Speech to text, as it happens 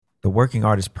Working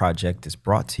Artist Project is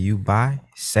brought to you by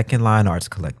Second Line Arts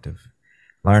Collective.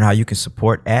 Learn how you can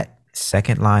support at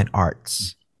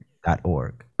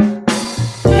secondlinearts.org.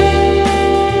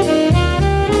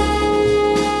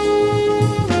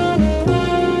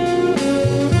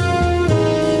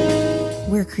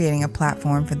 We're creating a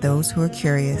platform for those who are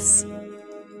curious,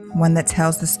 one that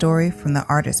tells the story from the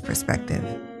artist's perspective.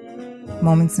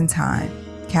 Moments in time,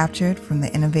 captured from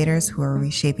the innovators who are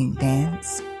reshaping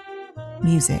dance,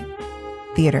 music,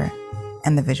 theater,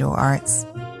 and the visual arts.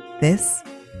 This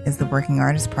is the Working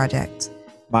Artist Project.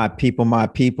 My people,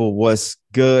 what's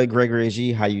good? Gregory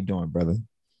G, how you doing, brother?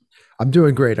 I'm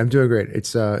doing great.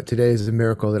 It's today is a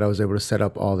miracle that I was able to set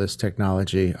up all this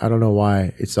technology. I don't know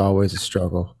why it's always a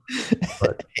struggle,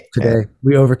 but today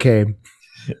we overcame.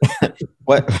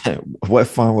 What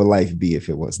fun would life be if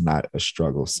it was not a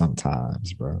struggle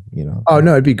sometimes, bro? You know? Oh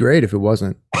no, it'd be great if it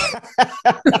wasn't.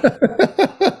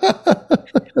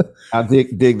 I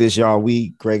dig this, y'all.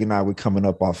 Greg and I, we're coming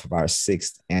up off of our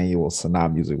 6th annual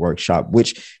Sanaa Music Workshop,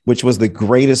 which was the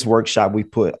greatest workshop we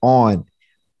put on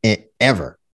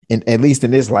ever. And at least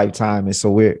in this lifetime. And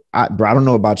so I don't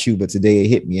know about you, but today it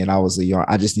hit me and I was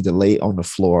I just need to lay on the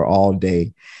floor all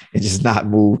day and just not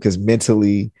move because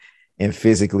mentally and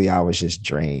physically I was just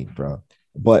drained, bro.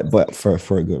 But for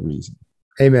a good reason.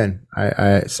 Amen.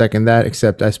 I second that,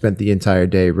 except I spent the entire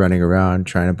day running around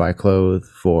trying to buy clothes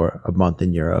for a month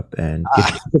in Europe and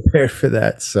get prepared for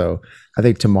that. So I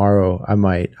think tomorrow I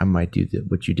might do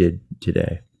what you did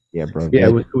today. Yeah, bro. Yeah,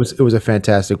 it was a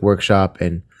fantastic workshop.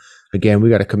 And again, we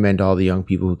got to commend all the young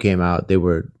people who came out. They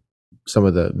were some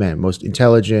of the most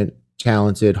intelligent,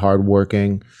 talented,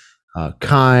 hardworking,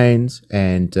 kind,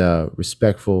 and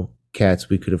respectful cats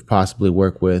we could have possibly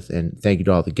worked with. And thank you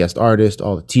to all the guest artists,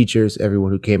 all the teachers,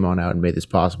 everyone who came on out and made this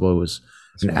possible. It was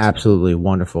an absolutely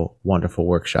wonderful, wonderful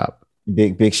workshop.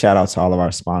 Big shout out to all of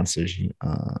our sponsors,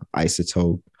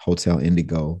 Isotope, Hotel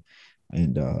Indigo,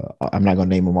 and I'm not gonna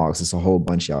name them all because it's a whole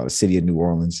bunch, y'all. The City of New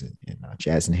Orleans and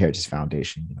Jazz and Heritage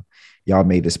Foundation. Y'all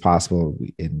made this possible.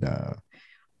 And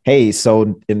hey,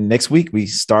 so next week we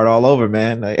start all over,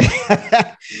 man.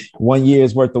 1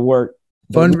 year's worth of work.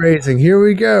 Fundraising, here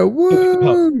we go.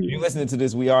 Woo! If you're listening to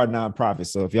this, we are a nonprofit.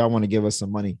 So if y'all want to give us some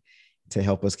money to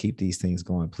help us keep these things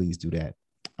going, please do that.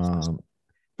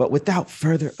 But without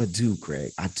further ado,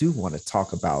 Greg, I do want to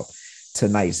talk about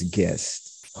tonight's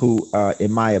guest, who,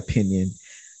 in my opinion,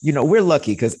 we're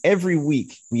lucky because every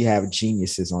week we have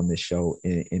geniuses on this show,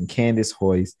 and Candice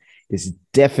Hoyes is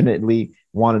definitely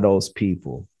one of those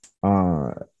people.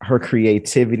 Her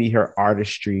creativity, her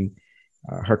artistry,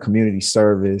 her community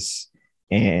service,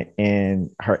 and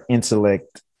her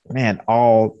intellect, man,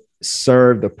 all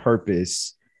serve the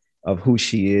purpose of who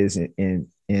she is, and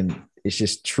it's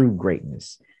just true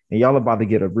greatness. And y'all about to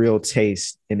get a real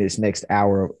taste in this next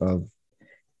hour of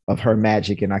her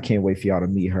magic, and I can't wait for y'all to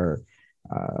meet her.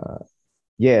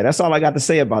 Yeah, that's all I got to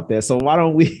say about that. So why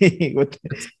don't we let's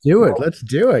do it? Let's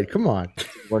do it. Come on.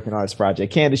 Working Artist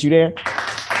Project. Candice, you there?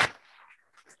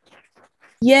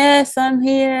 Yes, I'm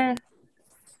here.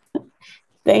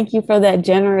 Thank you for that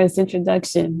generous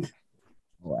introduction.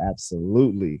 Oh,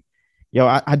 absolutely. Yo,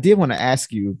 I did want to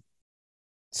ask you,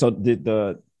 so did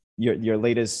your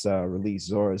latest release,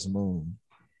 Zora's Moon,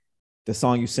 the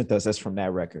song you sent us, that's from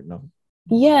that record, no?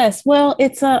 Yes, well,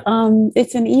 it's an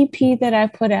EP that I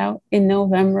put out in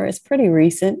November. It's pretty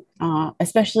recent,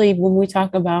 especially when we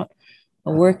talk about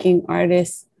a working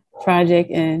artist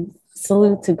project. And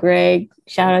salute to Greg.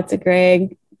 Shout out to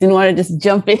Greg. Didn't want to just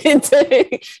jump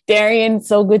into Darian.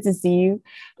 So good to see you.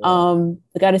 I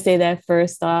got to say that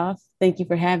first off. Thank you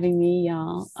for having me,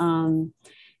 y'all.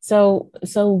 So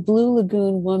Blue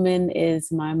Lagoon Woman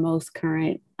is my most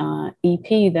current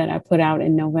EP that I put out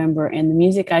in November. And the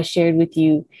music I shared with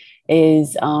you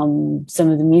is some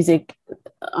of the music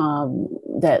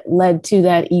that led to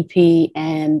that EP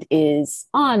and is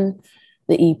on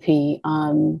the EP.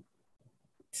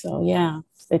 So yeah,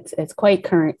 it's quite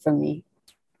current for me.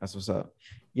 That's what's up.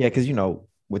 Yeah, because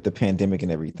with the pandemic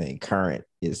and everything, current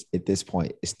is at this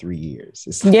point is 3 years.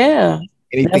 That's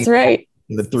right.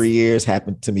 The 3 years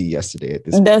happened to me yesterday. At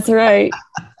this point. That's right.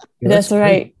 That's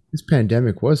right. This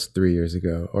pandemic was 3 years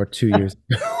ago or 2 years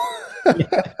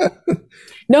ago.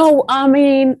 No, I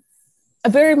mean,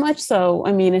 very much so.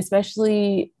 I mean,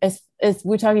 especially as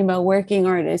we're talking about working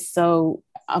artists. So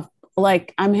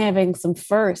I'm having some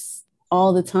firsts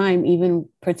all the time, even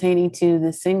pertaining to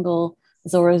the single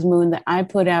Zora's Moon that I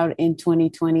put out in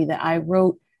 2020 that I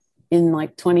wrote in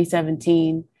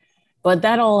 2017. But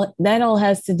that all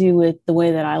has to do with the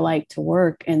way that I like to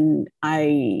work. And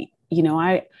the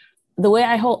way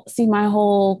I see my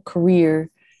whole career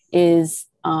is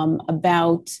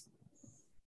about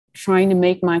trying to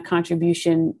make my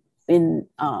contribution in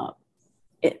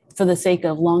for the sake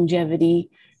of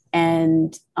longevity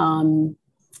and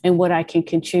what I can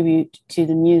contribute to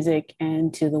the music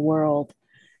and to the world.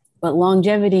 But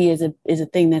longevity is a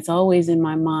thing that's always in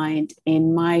my mind,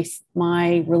 in my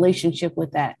relationship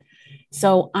with that.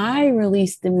 So I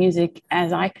released the music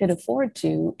as I could afford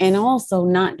to, and also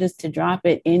not just to drop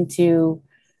it into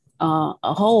a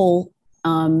hole,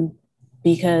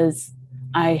 because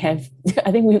I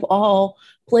think we've all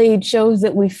played shows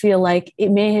that we feel like it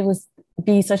may have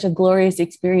be such a glorious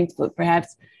experience, but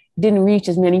perhaps didn't reach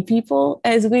as many people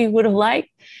as we would have liked.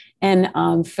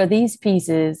 And for these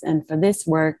pieces and for this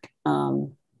work,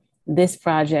 this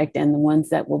project and the ones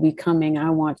that will be coming, I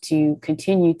want to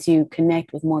continue to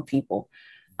connect with more people.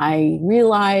 I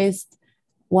realized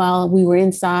while we were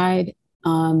inside,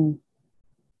 in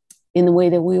the way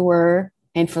that we were,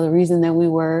 and for the reason that we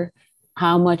were,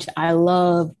 how much I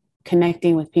love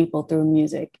connecting with people through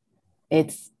music.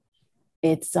 It's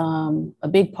a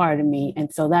big part of me.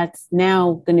 And so that's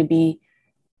now going to be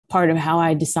part of how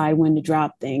I decide when to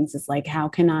drop things. It's like, how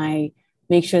can I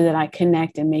make sure that I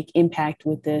connect and make impact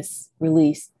with this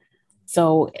release?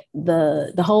 So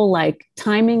the whole like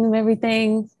timing of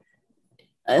everything,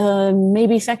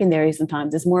 maybe secondary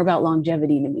sometimes. It's more about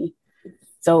longevity to me.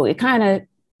 So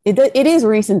it is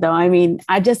recent though. I mean,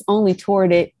 I just only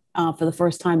toured it for the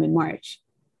first time in March,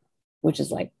 which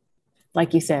is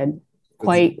like you said,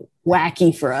 quite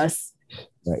wacky for us.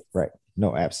 Right.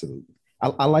 No, absolutely.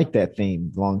 I like that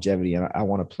theme, longevity, and I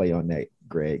want to play on that,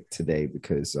 Greg, today,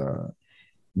 because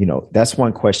that's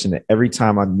one question that every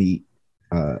time I meet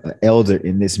an elder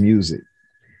in this music,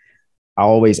 I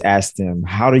always ask them,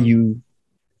 how do you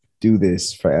do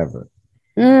this forever?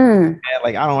 And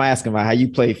like, I don't ask them about how you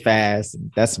play fast,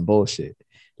 and that's some bullshit.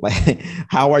 Like,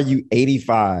 how are you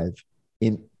 85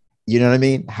 in, you know what I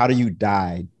mean? How do you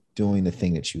die doing the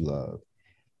thing that you love?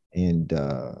 And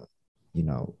the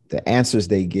answers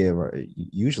they give are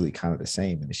usually kind of the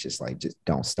same, and it's just like, just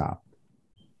don't stop.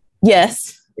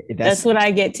 Yes, that's what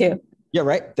I get too. Yeah,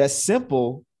 right. That's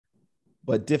simple,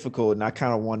 but difficult. And I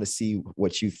kind of want to see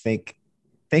what you think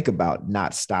about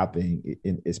not stopping,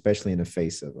 especially in the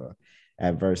face of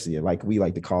adversity, like we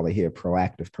like to call it here,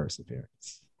 proactive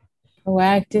perseverance.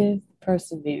 Proactive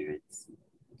perseverance.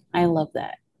 I love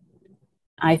that.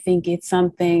 I think it's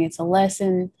a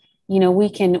lesson.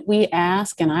 We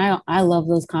ask, and I love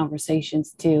those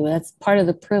conversations too. That's part of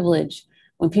the privilege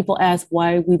when people ask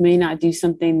why we may not do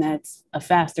something that's a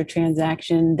faster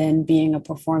transaction than being a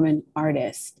performing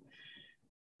artist.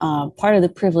 Part of the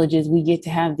privilege is we get to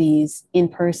have these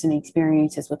in-person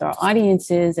experiences with our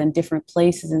audiences and different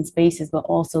places and spaces, but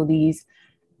also these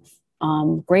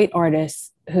great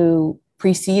artists who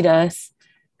precede us,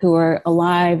 who are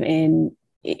alive and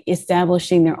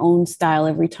establishing their own style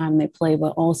every time they play,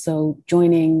 but also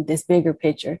joining this bigger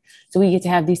picture. So we get to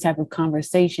have these type of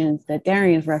conversations that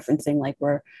Darian's referencing, like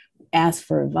we're asked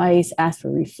for advice, asked for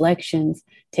reflections,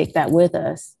 take that with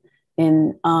us.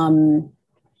 And I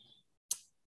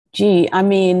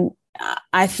mean,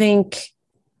 I think,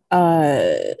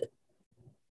 gosh,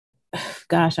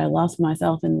 I lost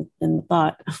myself in the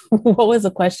thought. What was the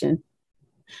question?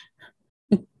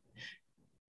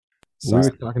 Sorry. We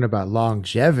were talking about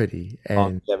longevity.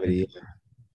 And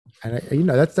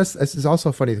this is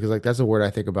also funny because like that's a word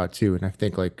I think about too, and I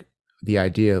think like the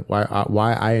idea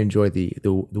why I enjoy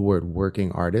the word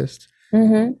working artist.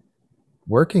 Mm-hmm.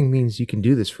 Working means you can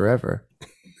do this forever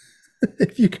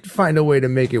if you can find a way to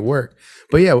make it work.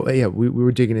 But yeah, we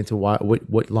were digging into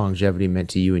what longevity meant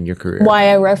to you in your career. Why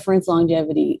I reference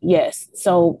longevity, yes. This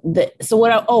is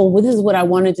what I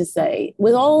wanted to say.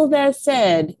 With all of that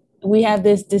said, we have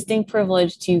this distinct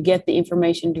privilege to get the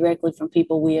information directly from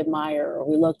people we admire or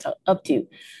we look up to.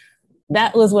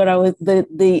 That was what I was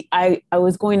I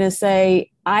was going to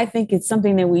say. I think it's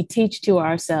something that we teach to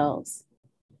ourselves.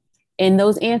 And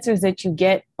those answers that you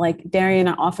get, like Darian,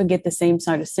 I often get the same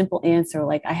sort of simple answer.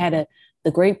 Like I had the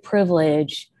great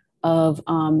privilege of,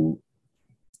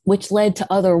 which led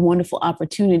to other wonderful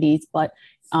opportunities, but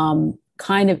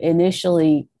kind of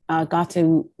initially got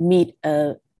to meet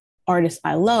a artist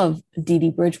I love, Dee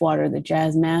Dee Bridgewater, the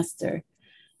jazz master,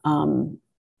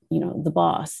 the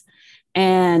boss.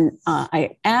 And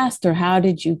I asked her, how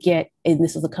did you get, and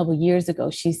this was a couple of years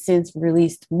ago, she's since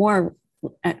released more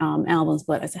albums,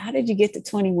 but I said, how did you get to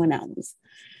 21 albums?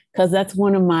 Because that's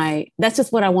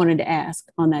just what I wanted to ask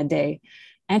on that day.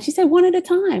 And she said, one at a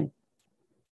time.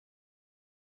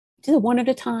 She said, one at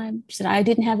a time. She said, I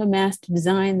didn't have a master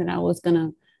design that I was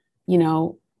going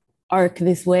to, arc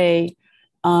this way.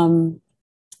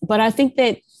 but I think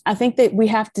that we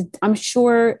have to, I'm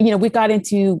sure, we got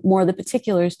into more of the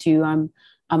particulars too. I'm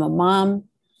a mom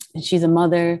and she's a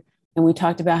mother. And we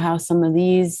talked about how some of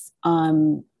these,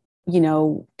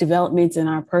 developments in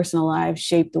our personal lives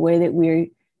shape the way that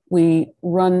we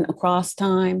run across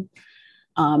time.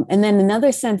 And then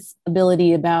another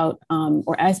sensibility about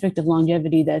or aspect of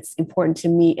longevity that's important to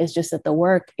me is just that the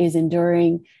work is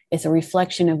enduring. It's a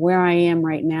reflection of where I am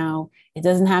right now. It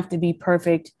doesn't have to be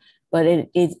perfect, but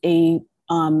it's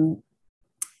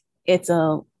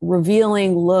a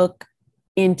revealing look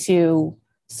into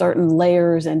certain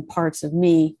layers and parts of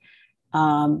me.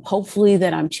 Hopefully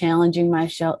that I'm challenging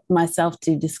myself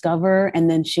to discover and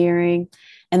then sharing,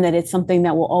 and that it's something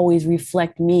that will always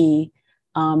reflect me,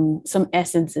 some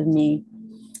essence of me.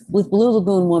 With Blue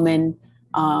Lagoon Woman,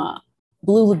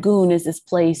 Blue Lagoon is this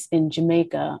place in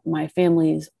Jamaica. My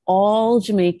family is all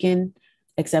Jamaican,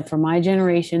 except for my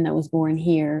generation that was born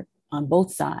here on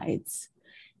both sides.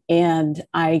 And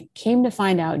I came to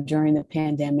find out during the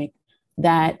pandemic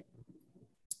that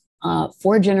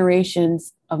 4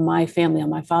 generations of my family on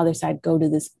my father's side go to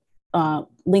this,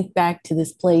 link back to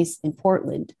this place in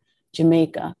Portland,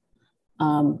 Jamaica,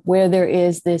 where there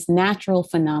is this natural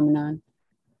phenomenon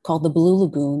called the Blue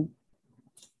Lagoon.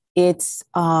 It's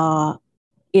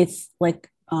like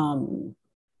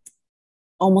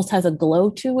almost has a glow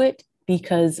to it,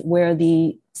 because where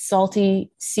the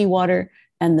salty seawater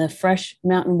and the fresh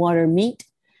mountain water meet,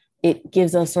 it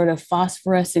gives a sort of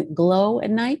phosphorescent glow at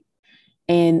night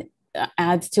and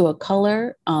adds to a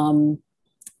color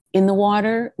in the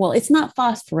water. Well, it's not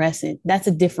phosphorescent. That's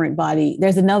a different body.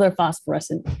 There's another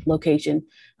phosphorescent location.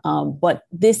 But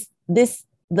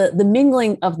the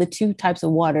mingling of the two types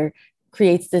of water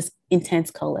creates this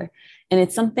intense color. And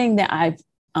it's something that I've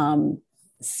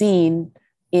seen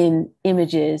in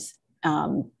images,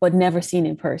 but never seen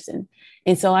in person.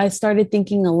 And so I started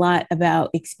thinking a lot about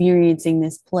experiencing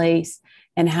this place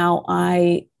and how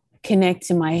I connect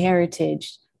to my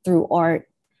heritage through art,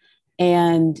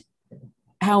 and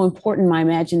how important my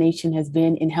imagination has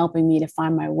been in helping me to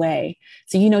find my way.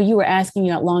 So, you were asking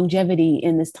about longevity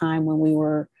in this time when we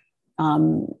were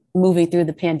moving through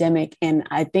the pandemic. And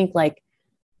I think like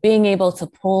being able to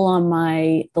pull on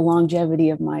the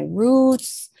longevity of my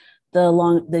roots,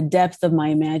 the depth of my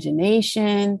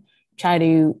imagination, try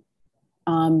to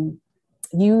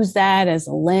use that as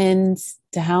a lens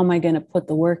to how am I going to put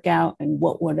the work out, and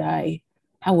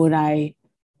how would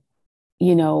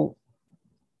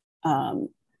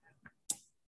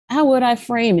I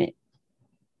frame it?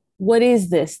 What is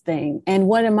this thing? And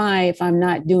what am I if I'm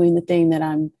not doing the thing that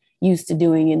I'm used to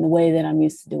doing in the way that I'm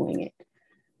used to doing it?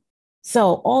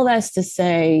 So all that's to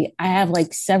say, I have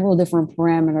like several different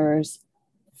parameters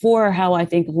for how I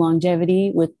think of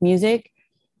longevity with music.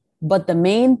 But the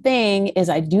main thing is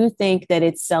I do think that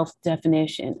it's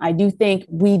self-definition. I do think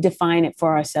we define it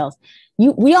for ourselves.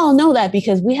 We all know that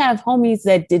because we have homies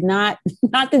that did not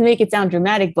to make it sound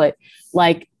dramatic, but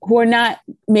like who are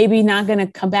maybe not going to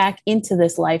come back into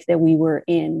this life that we were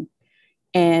in.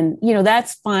 And,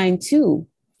 that's fine too.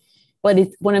 But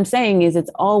what I'm saying is it's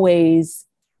always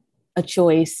a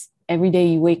choice. Every day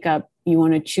you wake up, you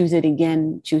want to choose it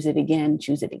again, choose it again,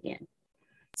 choose it again.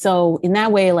 So in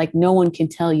that way, like no one can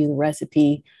tell you the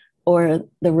recipe or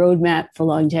the roadmap for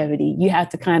longevity. You have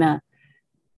to kind of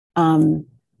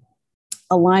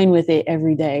align with it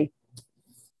every day.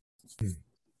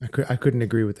 I couldn't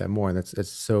agree with that more. That's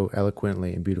so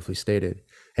eloquently and beautifully stated.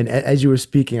 And as you were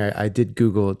speaking, I did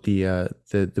Google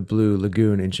the Blue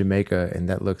Lagoon in Jamaica, and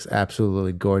that looks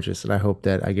absolutely gorgeous. And I hope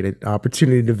that I get an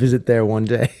opportunity to visit there one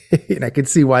day. And I can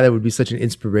see why that would be such an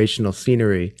inspirational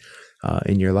scenery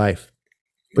in your life.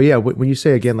 But yeah, when you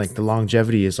say again, like the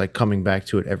longevity is like coming back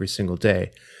to it every single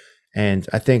day. And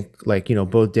I think like,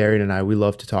 both Darian and I, we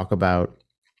love to talk about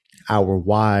our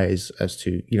whys as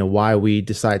to, why we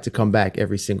decide to come back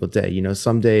every single day.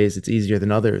 Some days it's easier than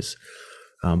others.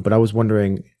 But I was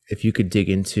wondering if you could dig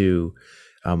into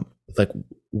like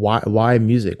why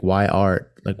music, why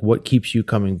art, like what keeps you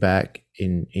coming back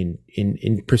in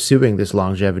pursuing this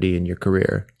longevity in your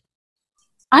career?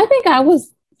 I think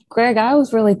Greg, I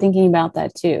was really thinking about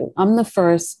that too. I'm the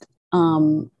first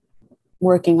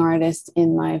working artist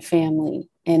in my family.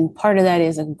 And part of that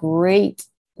is a great,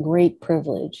 great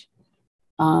privilege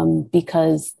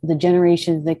because the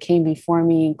generations that came before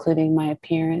me, including my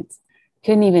parents,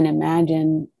 couldn't even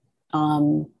imagine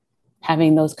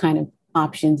having those kind of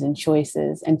options and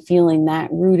choices, and feeling that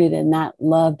rooted and that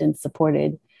loved and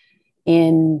supported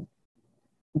in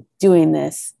doing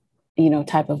this,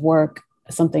 type of work,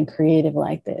 something creative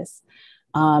like this.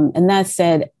 And that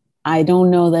said, I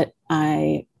don't know that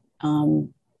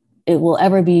it will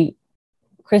ever be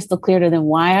crystal clear to them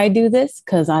why I do this,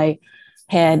 because I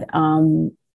had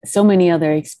so many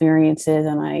other experiences,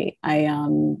 and I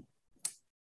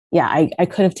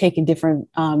could have taken different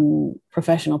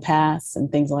professional paths and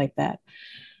things like that.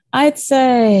 I'd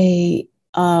say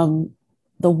the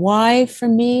why for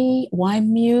me, why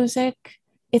music?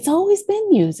 It's always been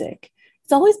music.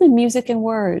 It's always been music and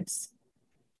words.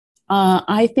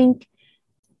 I think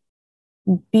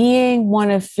being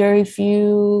one of very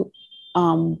few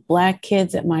Black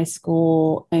kids at my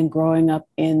school and growing up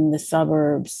in the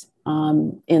suburbs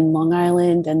in Long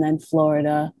Island and then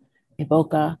Florida, in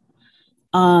Boca,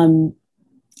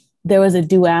 there was a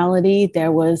duality.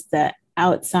 There was the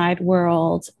outside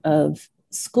world of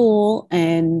school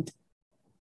and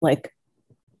like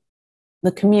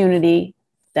the community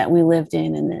that we lived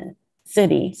in the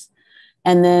cities.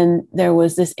 And then there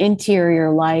was this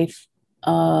interior life,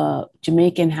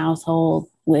 Jamaican household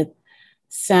with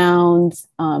sounds,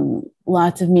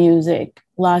 lots of music,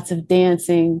 lots of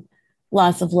dancing,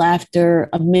 lots of laughter,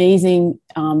 amazing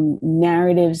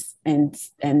narratives and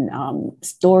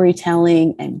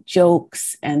storytelling and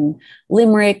jokes and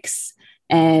limericks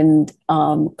and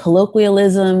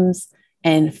colloquialisms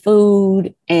and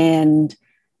food, and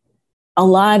a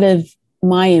lot of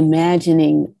my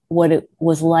imagining what it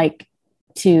was like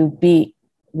to be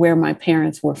where my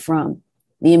parents were from,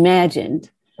 the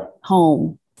imagined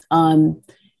home. And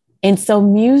so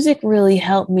music really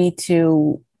helped me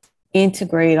to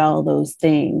integrate all those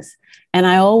things. And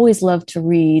I always loved to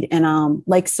read. And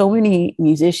like so many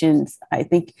musicians, I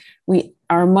think we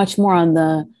are much more on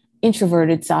the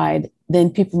introverted side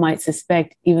than people might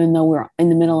suspect, even though we're in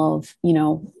the middle of,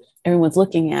 everyone's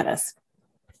looking at us.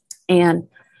 And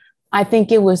I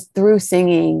think it was through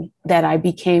singing that I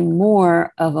became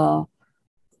more of a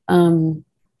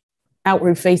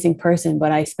outward facing person,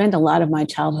 but I spent a lot of my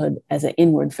childhood as an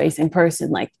inward facing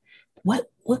person. Like, what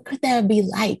could that be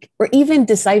like? Or even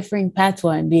deciphering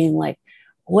patois and being like,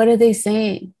 what are they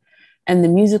saying? And the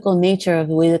musical nature of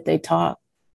the way that they talk.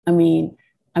 I mean,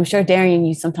 I'm sure, Darian,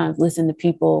 you sometimes listen to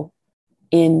people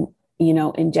in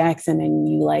Jackson, and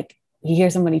you hear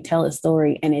somebody tell a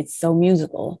story and it's so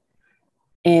musical.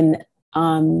 And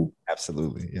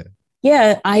absolutely, yeah.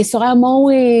 Yeah, I'm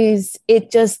always,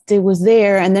 it was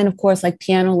there. And then of course, like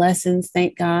piano lessons,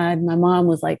 thank God. My mom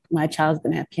was like, my child's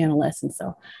gonna have piano lessons.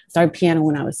 So started piano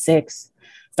when I was 6,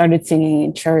 started singing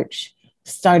in church,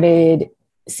 started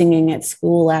singing at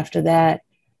school after that,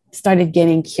 started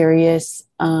getting curious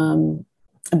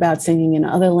about singing in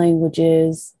other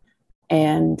languages,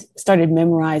 and started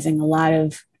memorizing a lot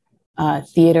of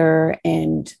theater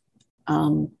and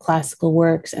classical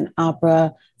works and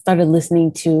opera, started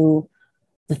listening to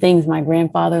the things my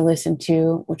grandfather listened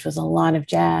to, which was a lot of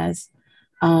jazz,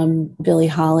 Billie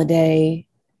Holiday.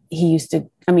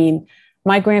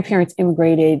 My grandparents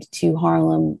immigrated to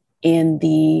Harlem in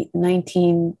the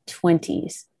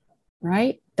 1920s,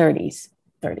 right?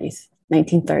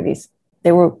 1930s.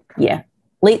 They were,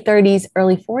 late 30s,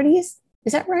 early 40s.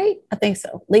 Is that right? I think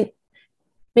so.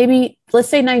 Maybe let's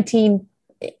say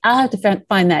I'll have to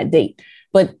find that date,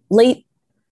 but late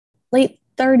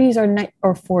 30s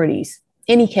or 40s.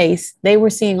 Any case, they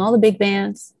were seeing all the big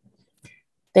bands.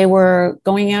 They were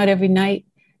going out every night.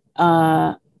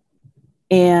 And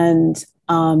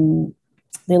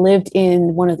they lived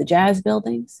in one of the jazz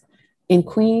buildings in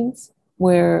Queens,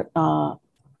 where, Louis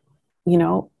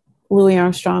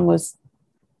Armstrong was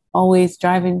always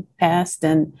driving past,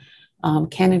 and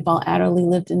Cannonball Adderley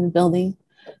lived in the building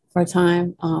for a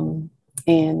time,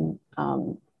 and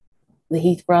the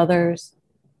Heath brothers,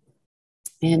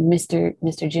 and Mr.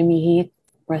 Jimmy Heath,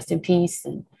 rest in peace.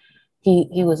 And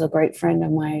he was a great friend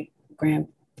of my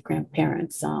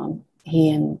grandparents.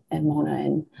 He and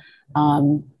Mona,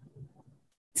 and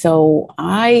so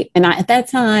I at that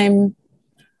time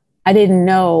I didn't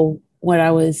know what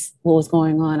was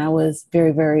going on. I was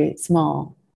very, very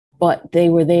small, but they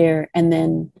were there. And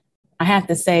then I have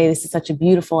to say, this is such a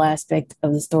beautiful aspect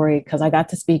of the story, because I got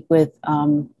to speak with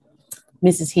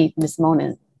Mrs. Heath, Miss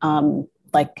Mona,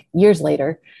 like years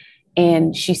later,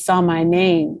 and she saw my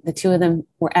name. The two of them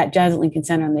were at Jazz at Lincoln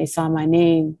Center, and they saw my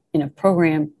name in a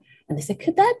program, and they said,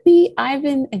 could that be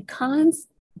Ivan and Khan's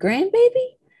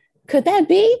grandbaby? Could that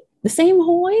be the same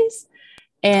Hoys?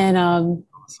 And awesome.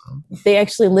 They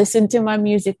actually listened to my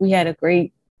music. We had a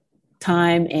great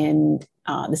time, and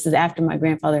this is after my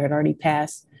grandfather had already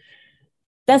passed.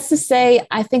 That's to say,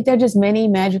 I think there are just many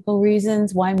magical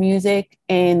reasons why music,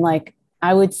 and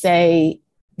I would say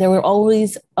there were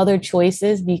always other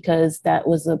choices, because that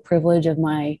was the privilege of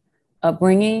my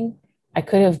upbringing. I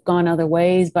could have gone other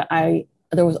ways, but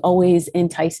there was always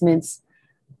enticements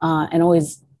and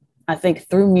always I think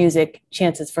through music,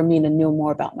 chances for me to know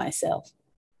more about myself.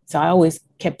 So I always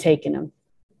kept taking them.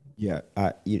 Yeah,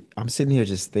 I'm sitting here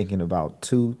just thinking about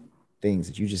two things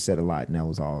that you just said a lot, and that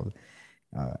was all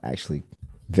actually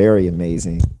very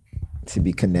amazing to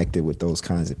be connected with those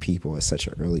kinds of people at such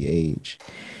an early age.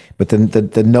 But then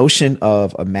the notion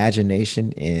of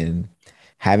imagination and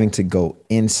having to go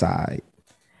inside,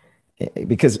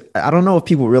 because I don't know if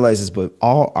people realize this, but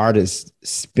all artists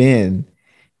spend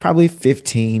probably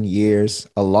 15 years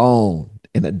alone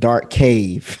in a dark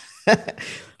cave,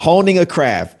 honing a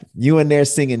craft. You in there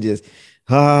singing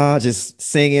just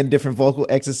singing different vocal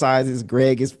exercises.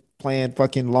 Greg is playing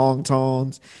fucking long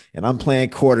tones, and I'm playing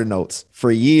quarter notes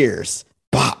for years.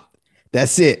 Bop.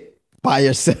 That's it by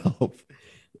yourself.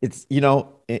 It's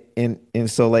and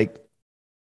so like,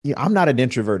 yeah, I'm not an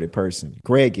introverted person.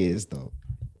 Greg is though.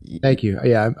 Thank you.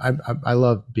 Yeah, I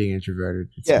love being introverted.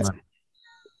 It's Yes, my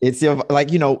it's like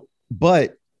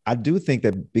but I do think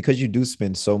that because you do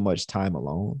spend so much time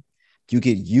alone, you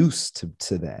get used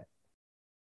to that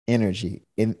energy,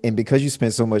 and because you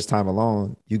spend so much time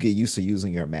alone, you get used to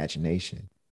using your imagination.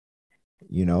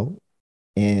 You know,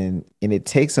 and it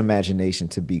takes imagination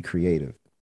to be creative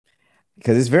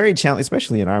because it's very challenging,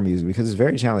 especially in our music, because it's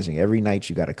very challenging. Every night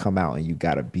you got to come out and you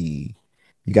got to be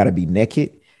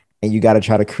naked, and you got to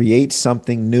try to create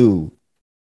something new,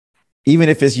 even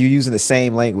if it's you using the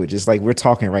same language. It's like we're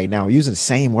talking right now, we're using the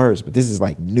same words, but this is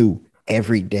like new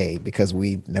every day because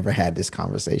we've never had this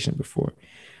conversation before.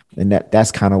 And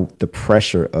that's kind of the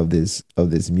pressure of this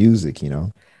music,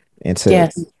 and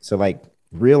Yes. to like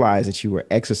realize that you were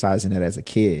exercising it as a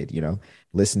kid,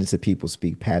 listening to people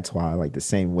speak patois like the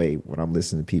same way when I'm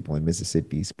listening to people in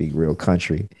Mississippi speak real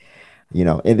country,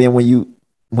 and then when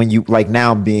you like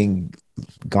now being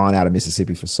gone out of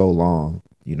Mississippi for so long,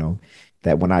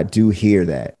 that when I do hear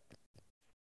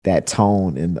that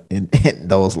tone in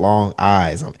those long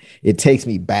eyes, it takes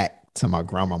me back to my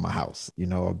grandmama house,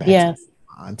 or back to Yes.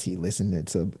 my auntie listening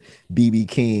to BB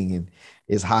King and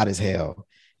It's Hot as Hell,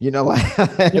 like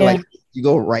Yeah. like you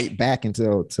go right back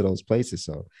to those places.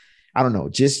 So I don't know,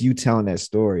 just you telling that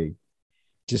story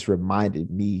just reminded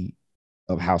me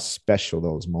of how special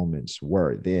those moments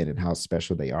were then and how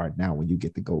special they are now when you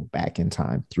get to go back in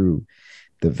time through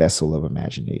the vessel of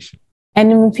imagination.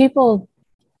 And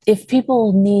if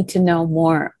people need to know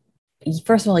more,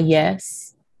 first of all,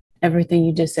 yes, everything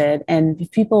you just said. And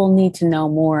if people need to know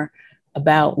more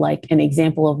about like an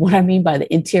example of what I mean by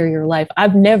the interior life,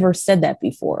 I've never said that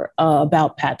before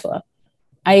about patois.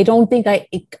 I don't think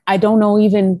I don't know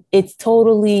even, it's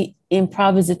totally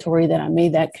improvisatory that I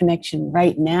made that connection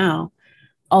right now.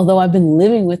 Although I've been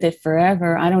living with it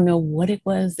forever, I don't know what it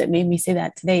was that made me say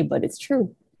that today, but it's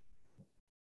true.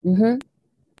 Mm-hmm.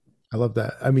 I love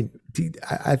that. I mean,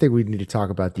 I think we need to talk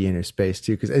about the inner space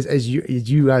too, because as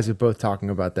you guys are both talking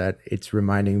about that, it's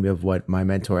reminding me of what my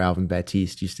mentor Alvin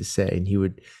Baptiste used to say, and he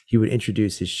would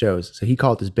introduce his shows. So he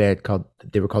called his band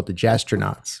they were called the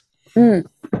Jastronauts,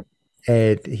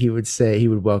 and he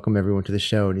would welcome everyone to the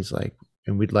show, and he's like,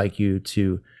 and we'd like you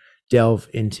to delve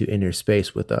into inner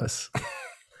space with us.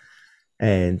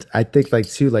 And I think like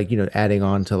too, like, adding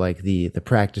on to like the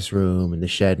practice room and the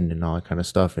shedding and all that kind of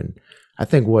stuff. And I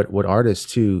think what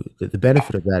artists too, the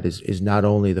benefit of that is not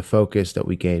only the focus that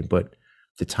we gain, but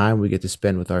the time we get to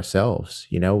spend with ourselves.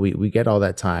 We get all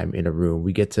that time in a room.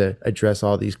 We get to address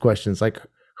all these questions like,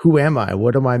 who am I?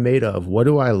 What am I made of? What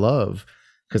do I love?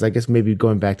 Because I guess maybe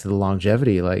going back to the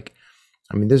longevity, like,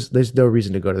 I mean, there's no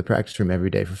reason to go to the practice room every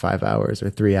day for 5 hours or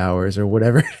 3 hours or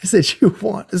whatever it is that you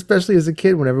want, especially as a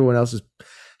kid when everyone else is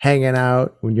hanging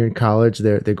out. When you're in college,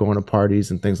 they're going to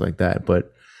parties and things like that.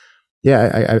 But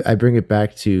yeah, I bring it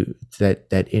back to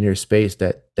that inner space,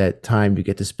 that time you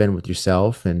get to spend with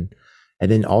yourself, and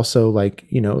then also like,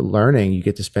 learning. You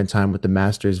get to spend time with the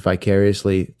masters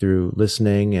vicariously through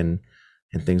listening and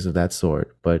things of that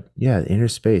sort. But yeah, the inner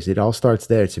space, it all starts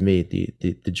there to me,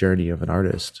 the journey of an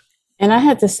artist. And I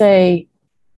had to say,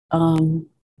 the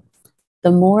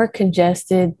more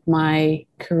congested my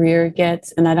career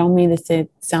gets, and I don't mean to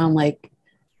sound like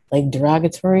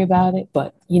derogatory about it,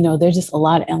 but there's just a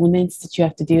lot of elements that you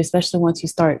have to do, especially once you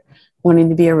start wanting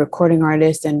to be a recording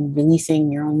artist and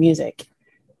releasing your own music,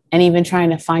 and even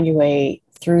trying to find your way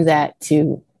through that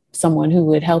to someone who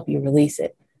would help you release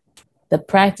it. The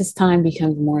practice time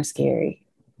becomes more scary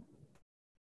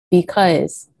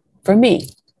because for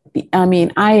me, I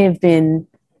mean,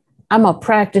 I'm a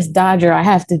practice dodger. I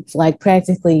have to like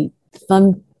practically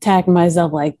thumbtack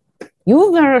myself, like,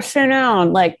 you better sit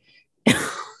down. Like,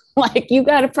 like you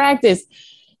got to practice.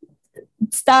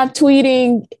 Stop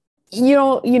tweeting.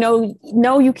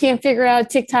 No, you can't figure out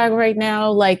TikTok right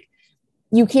now. Like,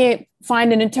 you can't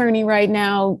find an attorney right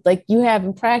now, like you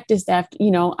haven't practiced after,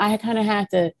 I kind of had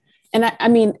to. And I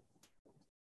mean,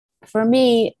 for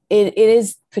me, it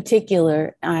is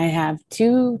particular. I have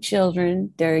two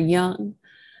children, they're young.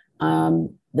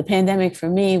 The pandemic for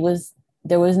me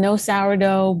there was no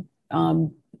sourdough,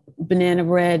 banana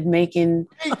bread making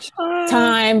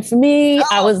time for me.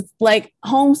 I was like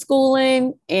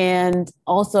homeschooling, and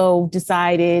also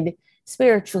decided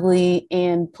spiritually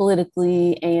and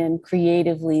politically and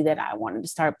creatively that I wanted to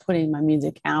start putting my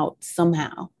music out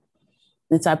somehow.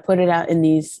 And so I put it out in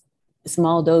these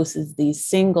small doses, these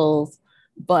singles,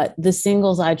 but the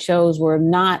singles I chose were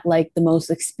not like the most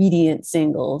expedient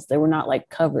singles. They were not like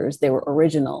covers, they were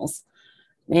originals.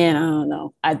 Man, I don't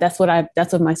know. That's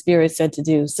what my spirit said to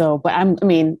do. So, but I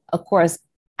mean, of course,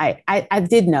 I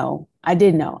did know. I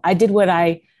did know. I did what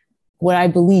I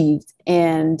believed,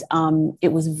 and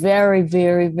it was very,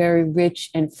 very, very rich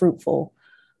and fruitful.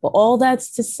 But all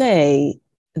that's to say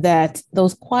that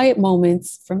those quiet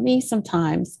moments for me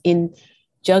sometimes, in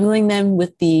juggling them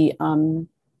with the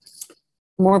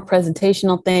more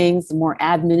presentational things, the more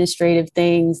administrative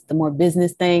things, the more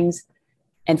business things,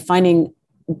 and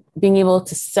being able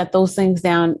to set those things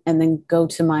down and then go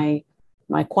to my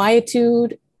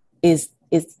quietude is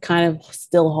kind of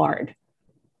still hard.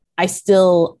 I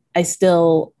still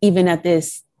even at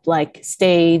this like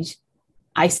stage,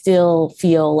 I still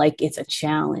feel like it's a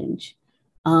challenge.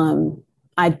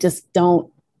 I just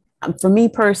don't, for me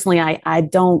personally, I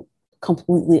don't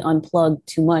completely unplug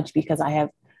too much because I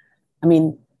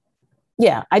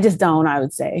just don't, I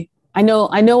would say. I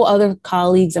know other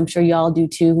colleagues, I'm sure y'all do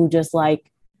too, who just like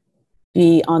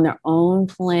be on their own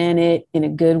planet in a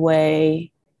good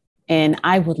way. And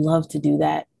I would love to do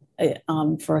that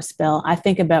for a spell. I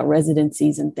think about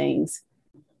residencies and things.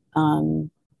 And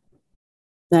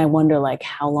I wonder like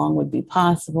how long would be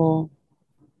possible.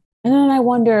 And then I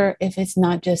wonder if it's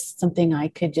not just something I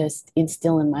could just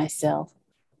instill in myself.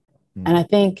 And I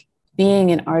think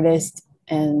being an artist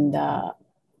and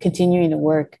continuing to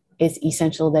work, it's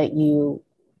essential that you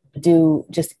do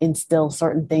just instill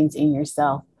certain things in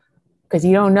yourself, because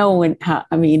you don't know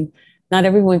not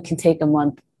everyone can take a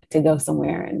month to go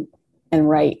somewhere and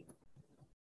write.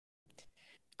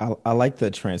 I like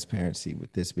the transparency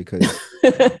with this because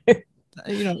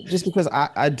just because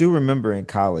I do remember in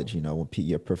college, when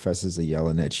your professors are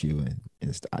yelling at you and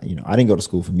I didn't go to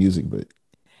school for music, but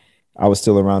I was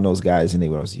still around those guys, and they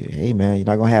was, hey man, you're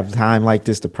not gonna have time like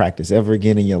this to practice ever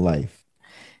again in your life.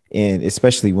 And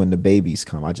especially when the babies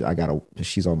come,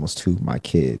 she's almost 2, my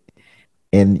kid.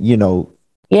 And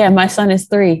yeah, my son is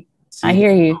 3. See, I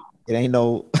hear you. It ain't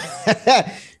no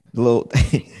little,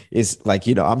 it's like,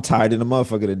 I'm tired in the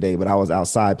motherfucker today, but I was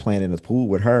outside playing in the pool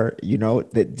with her,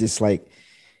 that just like.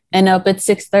 And up at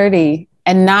 6:30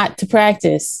 and not to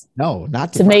practice. No,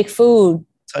 not to make food.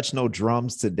 Touch no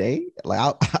drums today.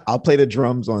 Like I'll play the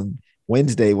drums on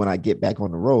Wednesday when I get back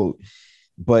on the road,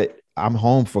 but I'm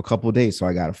home for a couple of days, so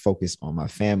I got to focus on my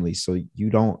family. So you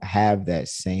don't have that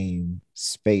same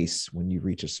space when you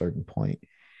reach a certain point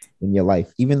in your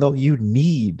life, even though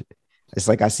it's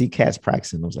like I see cats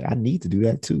practicing. I was like, I need to do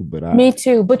that too. But me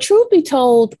too. But truth be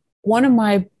told, one of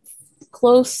my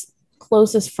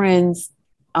closest friends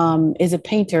is a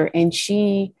painter, and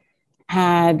she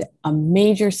had a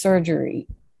major surgery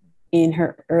in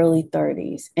her early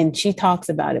 30s, and she talks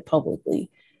about it publicly.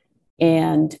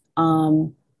 And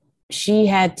she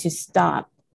had to stop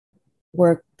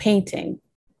work painting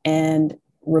and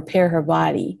repair her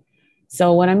body.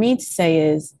 So what I mean to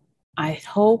say is, I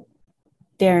hope,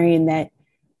 Darian, that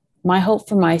my hope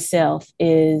for myself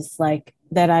is like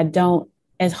that I don't,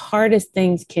 as hard as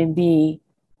things can be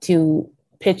to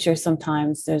picture,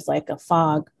 sometimes there's like a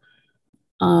fog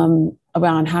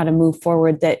around how to move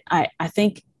forward, that I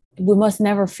think we must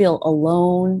never feel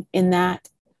alone in that.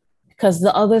 Because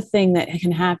the other thing that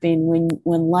can happen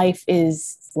when life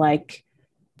is like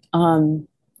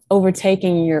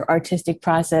overtaking your artistic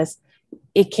process,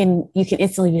 you can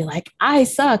instantly be like, I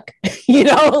suck,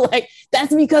 like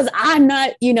that's because I'm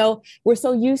not, we're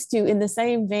so used to, in the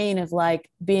same vein of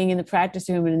like being in the practice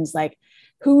room, and it's like,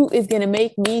 who is going to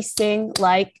make me sing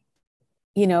like,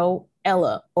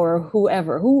 Ella or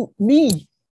whoever, me.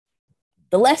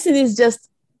 The lesson is just,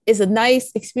 it's a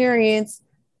nice experience.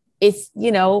 It's,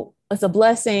 it's a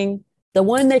blessing. The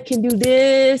one that can do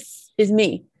this is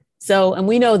me. So, and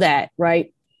we know that,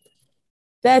 right?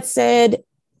 That said,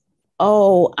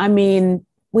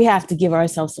 we have to give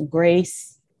ourselves some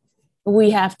grace.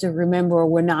 We have to remember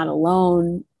we're not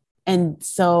alone. And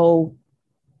so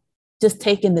just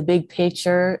taking the big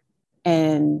picture,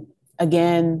 and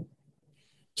again,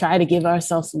 try to give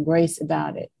ourselves some grace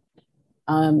about it.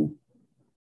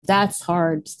 that's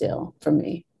hard still for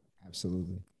me.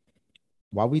 Absolutely.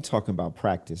 While we talking about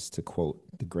practice, to quote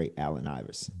the great Allen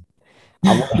Iverson,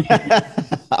 I want,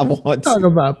 I want Talk to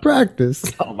about practice.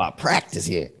 talk about practice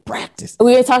here. Practice.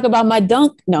 We were talking about my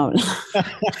dunk. No.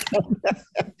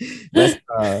 Let's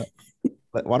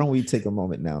why don't we take a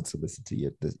moment now to listen to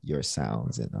your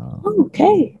sounds, and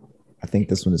Okay. I think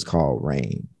this one is called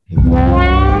Rain.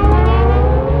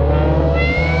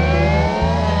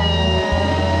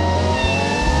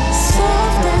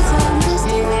 Soft as a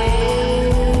misty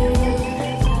rain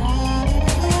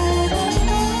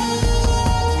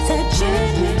that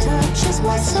gently touches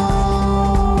my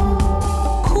soul,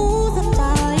 cool the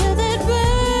fire that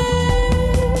burns.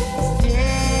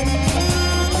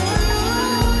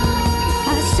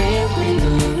 I simply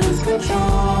lose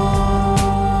control.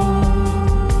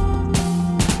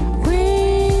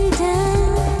 Rain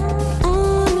down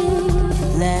on me,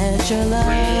 let your love.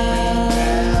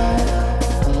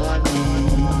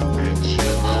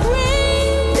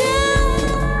 Rain down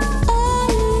on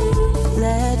me,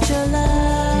 let your love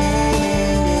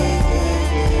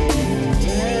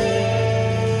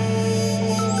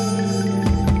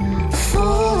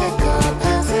full of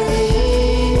capacity.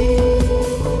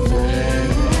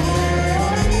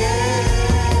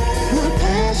 My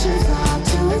passion's about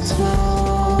to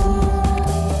explode.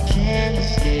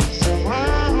 Candice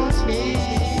surrounds me.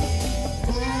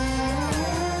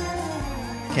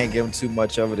 Can't give them too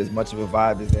much of it, as much of a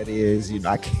vibe as that is.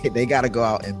 I can't. They got to go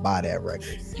out and buy that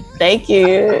record. Thank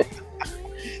you.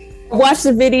 Watch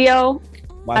the video.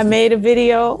 I made a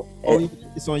video. Oh,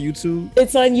 it's on YouTube.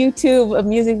 It's on YouTube, a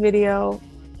music video.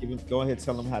 Go ahead,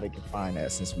 tell them how they can find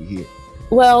that since we're here.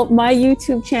 Well, my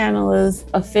YouTube channel is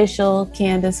official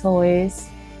Candice Hoyes,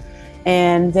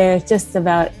 and there's just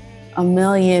about a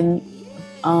million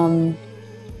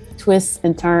twists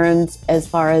and turns as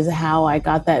far as how I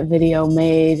got that video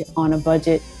made on a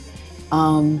budget.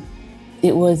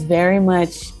 It was very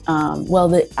much,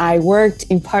 I worked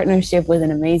in partnership with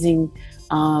an amazing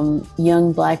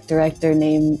young Black director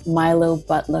named Milo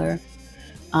Butler,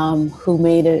 who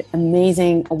made an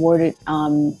amazing awarded,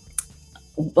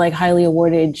 highly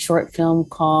awarded short film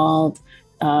called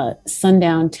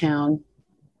Sundown Town,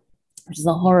 which is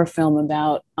a horror film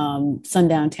about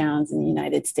sundown towns in the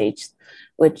United States,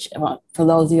 which for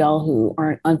those of y'all who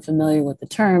aren't unfamiliar with the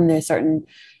term, there's certain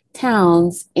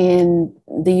towns in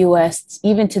the US,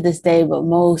 even to this day, but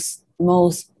most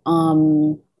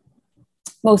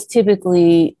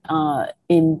typically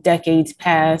in decades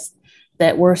past,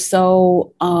 that were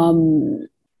so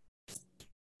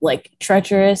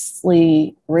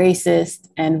treacherously racist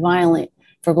and violent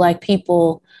for Black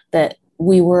people that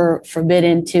we were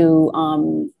forbidden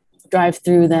to drive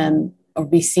through them or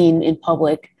be seen in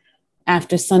public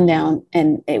after sundown.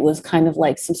 And it was kind of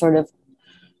like some sort of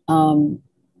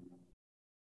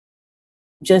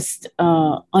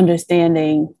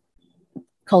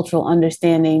cultural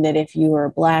understanding that if you were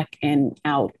Black and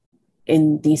out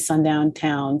in these sundown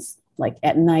towns, like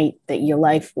at night, that your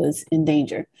life was in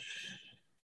danger.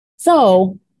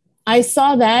 So I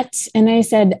saw that and I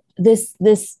said, this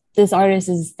artist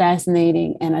is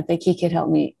fascinating, and I think he could help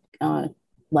me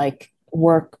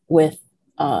work with,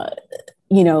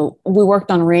 we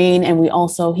worked on Rain, and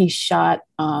he shot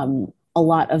a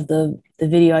lot of the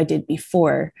video I did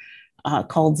before,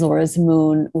 called Zora's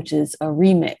Moon, which is the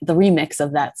remix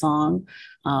of that song.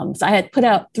 So I had put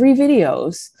out 3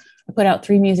 videos. I put out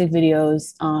 3 music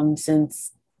videos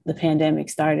since the pandemic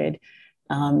started.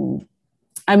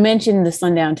 I mentioned the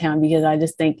sundown town because I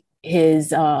just think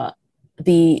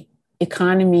the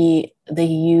economy that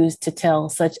he used to tell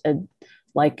such a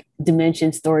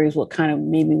dimension stories, what kind of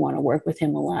made me want to work with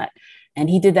him a lot. And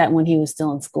he did that when he was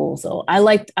still in school. So I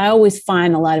always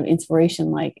find a lot of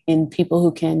inspiration, in people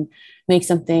who can make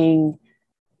something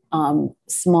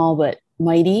small but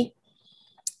mighty.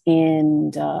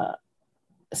 And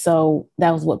so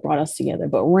that was what brought us together.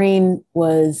 But Rain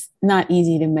was not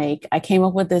easy to make. I came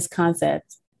up with this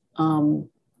concept.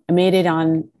 I made it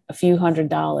on a few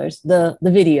 $100. The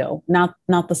video, not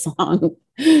the song.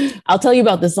 I'll tell you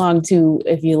about the song too,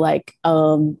 if you like.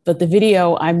 But the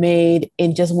video I made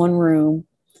in just one room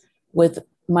with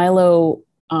Milo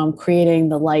creating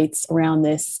the lights around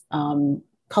this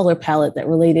color palette that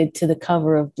related to the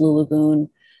cover of Blue Lagoon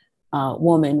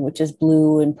Woman, which is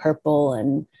blue and purple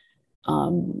and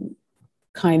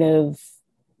kind of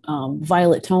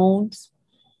violet tones.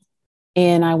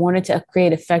 And I wanted to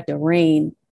create effect of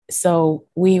rain. So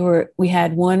we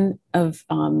had one of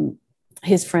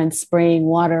his friends spraying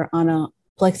water on a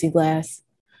plexiglass.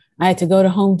 I had to go to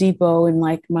Home Depot and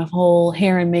my whole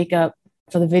hair and makeup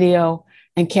for the video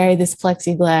and carry this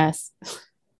plexiglass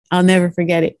I'll never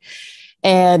forget it.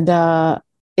 And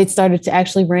it started to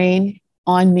actually rain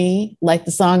on me, like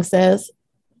the song says,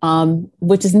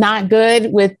 which is not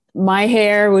good with my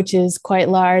hair, which is quite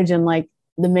large, and like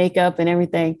the makeup and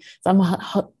everything. So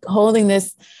I'm holding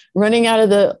this, running out of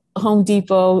the Home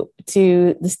Depot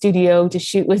to the studio to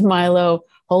shoot with Milo,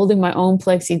 holding my own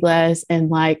plexiglass. And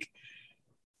like,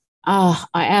 I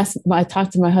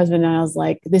talked to my husband and I was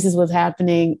like, this is what's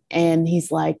happening. And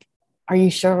he's like, are you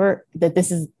sure that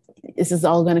this is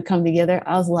all going to come together?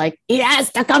 I was like, it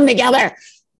has to come together.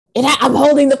 I'm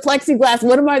holding the plexiglass.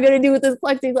 What am I going to do with this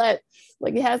plexiglass?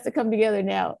 Like, it has to come together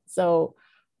now. So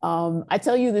I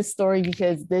tell you this story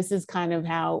because this is kind of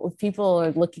how, if people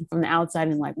are looking from the outside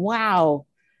and like, wow,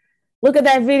 look at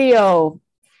that video.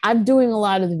 I'm doing a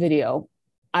lot of the video.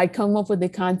 I come up with the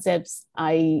concepts.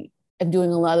 I am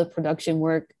doing a lot of production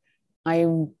work.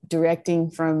 I'm directing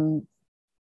from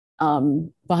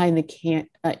behind the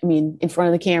in front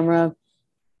of the camera.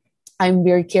 I'm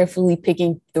very carefully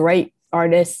picking the right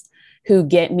artists who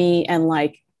get me and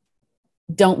like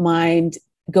don't mind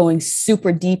going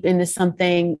super deep into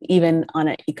something, even on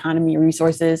an economy of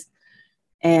resources.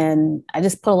 And I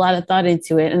just put a lot of thought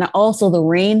into it. And also the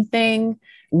rain thing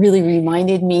really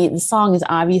reminded me, the song is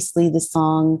obviously the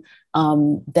song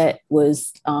that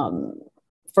was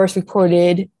first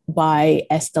recorded by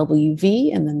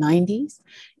SWV in the 90s,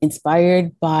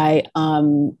 inspired by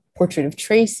Portrait of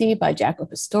Tracy by Jaco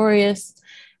Pastorius.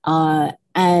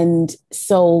 And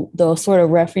so the sort of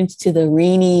reference to the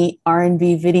rainy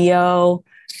R&B video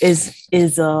is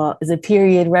a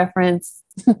period reference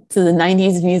to the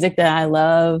 90s music that I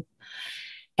love.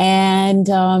 And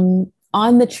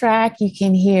on the track, you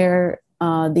can hear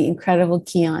the incredible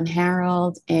Keon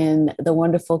Harold and the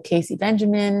wonderful Casey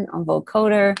Benjamin on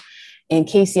vocoder. And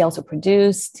Casey also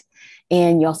produced.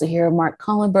 And you also hear Mark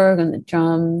Collenberg on the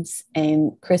drums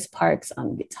and Chris Parks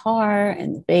on the guitar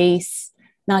and the bass.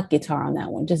 Not guitar on that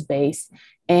one, just bass.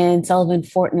 And Sullivan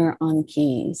Fortner on the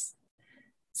keys.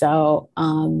 So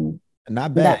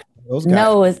not bad. Those guys.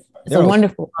 No, it's a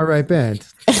wonderful. All right, band.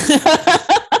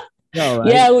 Right.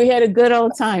 Yeah, we had a good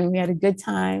old time. We had a good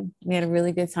time. We had a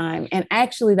really good time. And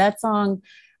actually that song,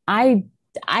 I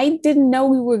didn't know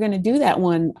we were going to do that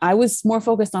one. I was more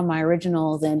focused on my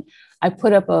originals, and I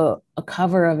put up a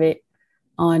cover of it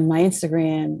on my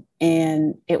Instagram,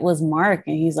 and it was Mark,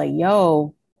 and he's like,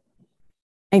 yo,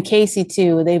 and Casey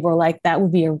too. They were like, that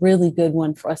would be a really good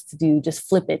one for us to do. Just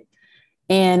flip it.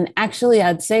 And actually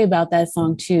I'd say about that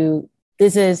song too,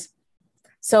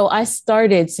 so I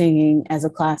started singing as a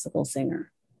classical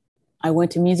singer. I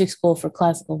went to music school for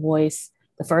classical voice.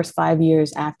 The first 5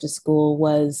 years after school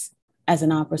was as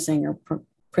an opera singer,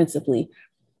 principally.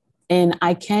 And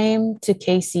I came to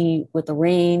Casey with the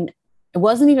rain. It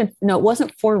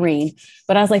wasn't for rain,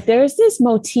 but I was like, there's this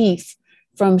motif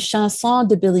from Chanson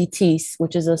de Bilitis,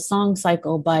 which is a song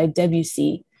cycle by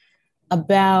Debussy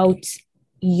about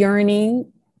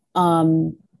yearning.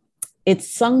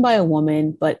 It's sung by a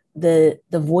woman, but the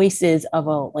voices of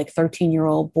a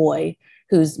 13-year-old boy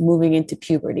who's moving into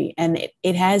puberty. And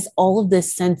it has all of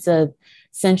this sense of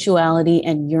sensuality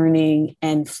and yearning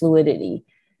and fluidity.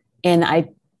 And I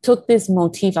took this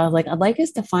motif. I was like, I'd like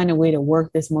us to find a way to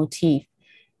work this motif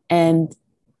and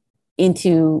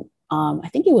into, I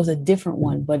think it was a different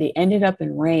one, but it ended up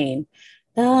in Rain.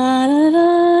 Da, da,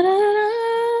 da, da,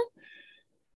 da.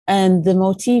 And the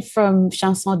motif from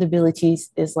Chanson de Bilitis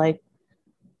is like,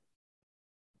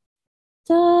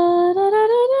 da, da, da,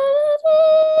 da,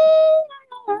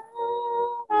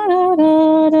 da, da,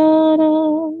 da,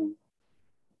 da.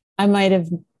 I might have,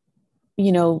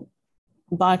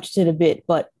 botched it a bit,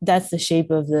 but that's the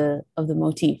shape of the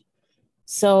motif.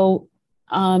 So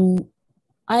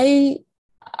I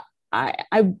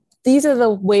these are the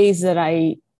ways that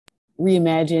I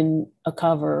reimagine a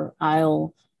cover.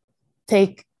 I'll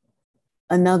take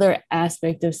another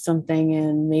aspect of something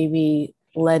and maybe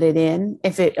let it in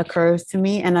if it occurs to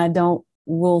me, and I don't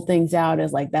rule things out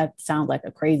as like, that sounds like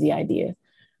a crazy idea.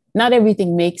 Not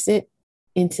everything makes it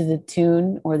into the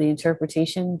tune or the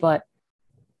interpretation, but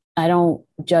I don't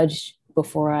judge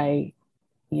before I,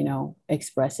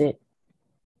 express it.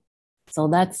 So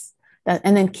that's that.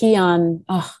 And then Keon,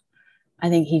 I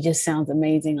think he just sounds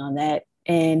amazing on that.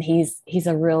 And he's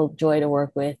a real joy to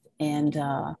work with. And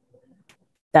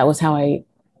that was how I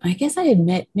guess I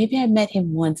met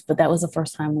him once, but that was the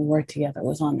first time we worked together,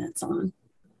 was on that song.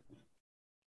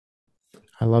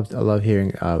 I love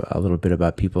hearing a little bit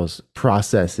about people's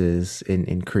processes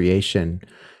in creation.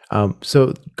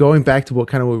 So going back to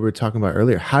what we were talking about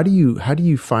earlier, how do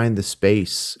you find the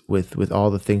space with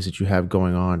all the things that you have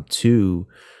going on to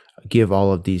give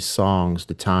all of these songs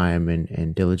the time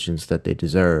and diligence that they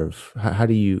deserve? How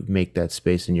do you make that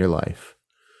space in your life?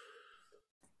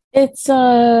 It's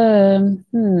what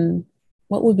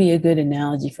would be a good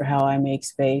analogy for how I make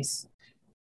space?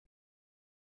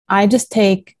 I just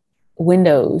take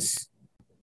windows.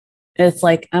 It's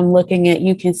like I'm looking at,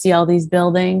 you can see all these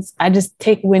buildings. I just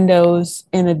take windows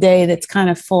in a day that's kind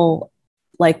of full,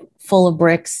 like full of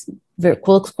bricks,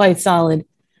 looks quite solid.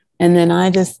 And then I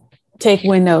just take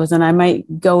windows and I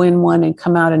might go in one and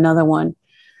come out another one.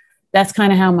 That's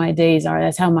kind of how my days are.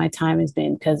 That's how my time has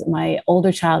been, because my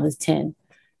older child is 10.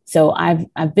 So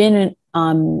I've been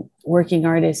an working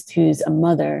artist who's a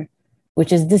mother,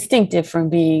 which is distinctive from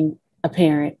being a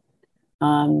parent,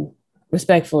 um,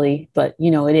 respectfully, but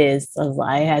it is. So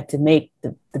I had to make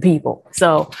the people.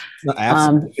 So No,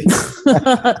 absolutely.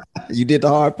 You did the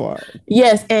hard part.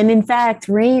 yes, and in fact,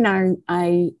 Rain,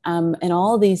 and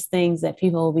all these things that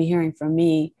people will be hearing from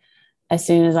me as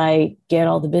soon as I get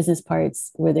all the business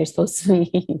parts where they're supposed to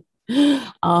be.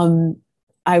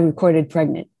 I recorded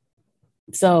pregnant.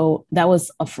 So that was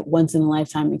a once in a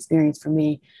lifetime experience for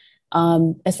me.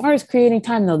 As far as creating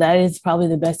time, though, that is probably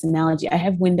the best analogy. I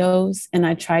have windows and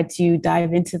I try to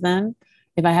dive into them.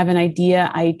 If I have an idea,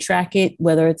 I track it,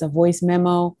 whether it's a voice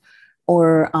memo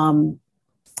or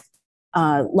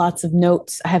lots of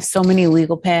notes. I have so many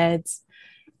legal pads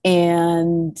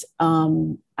and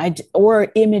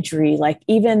or imagery. Like,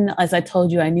 even as I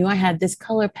told you, I knew I had this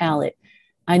color palette.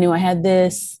 I knew I had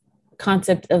this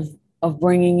concept of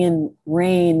bringing in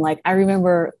rain. Like, I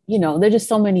remember, there's just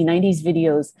so many 90s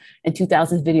videos and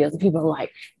 2000s videos. And people are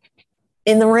like,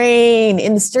 in the rain,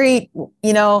 in the street,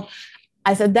 I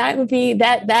said that would be,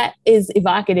 that is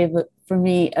evocative for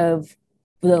me of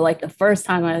the first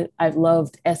time I've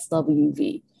loved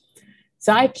SWV.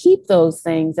 So I keep those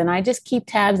things and I just keep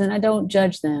tabs and I don't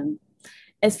judge them.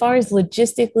 As far as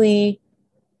logistically,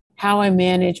 how I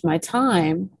manage my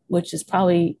time, which is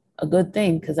probably a good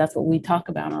thing because that's what we talk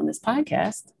about on this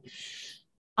podcast.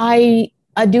 I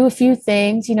do a few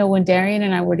things. When Darian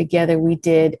and I were together, we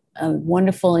did a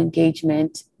wonderful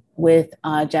engagement with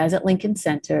Jazz at Lincoln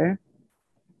Center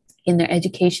in their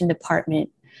education department.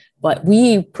 But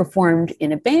we performed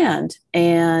in a band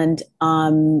and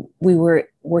we were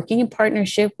working in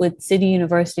partnership with City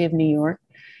University of New York.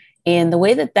 And the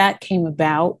way that came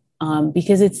about,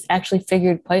 because it's actually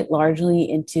figured quite largely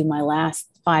into my last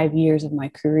 5 years of my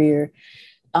career,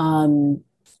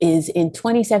 is in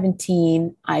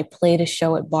 2017, I played a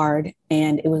show at Bard,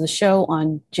 and it was a show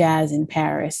on jazz in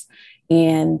Paris.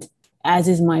 And as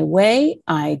is my way,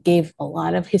 I gave a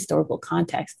lot of historical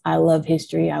context. I love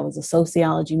history. I was a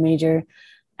sociology major,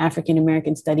 African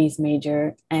American studies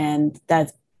major, and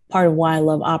that's part of why I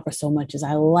love opera so much. Is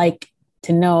I like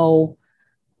to know.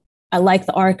 I like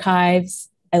the archives.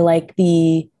 I like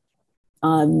the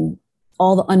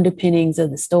all the underpinnings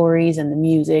of the stories and the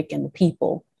music and the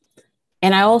people.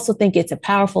 And I also think it's a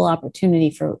powerful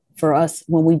opportunity for us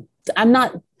when we.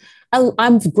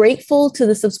 I'm grateful to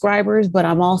the subscribers, but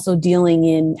I'm also dealing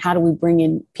in how do we bring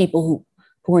in people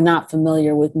who are not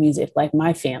familiar with music, like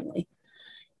my family.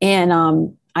 And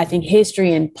I think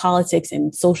history and politics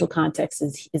and social context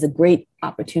is a great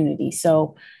opportunity.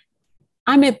 So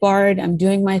I'm at Bard. I'm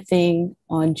doing my thing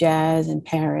on jazz in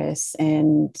Paris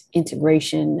and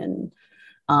integration,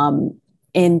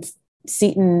 and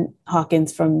Seton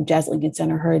Hawkins from Jazz Lincoln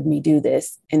Center heard me do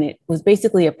this, and it was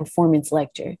basically a performance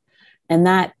lecture, and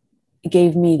that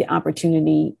gave me the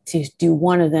opportunity to do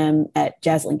one of them at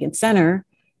Jazz Lincoln Center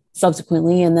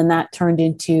subsequently, and then that turned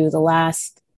into the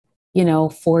last,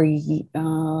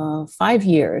 5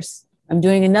 years. I'm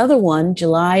doing another one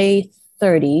July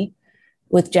 30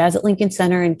 with Jazz at Lincoln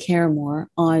Center in Carramore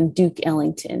on Duke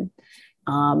Ellington,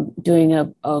 doing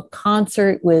a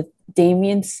concert with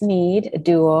Damian Sneed, a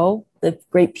duo, the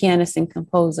great pianist and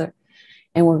composer.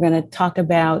 And we're going to talk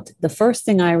about the first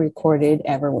thing I recorded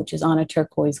ever, which is On a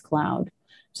Turquoise Cloud,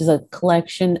 which is a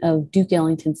collection of Duke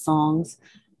Ellington songs,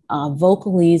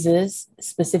 vocalises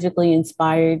specifically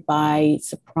inspired by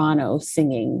soprano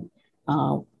singing,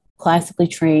 classically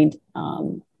trained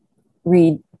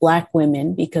read Black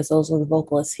women, because those were the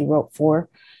vocalists he wrote for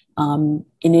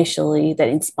initially, that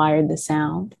inspired the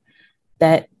sound,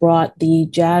 that brought the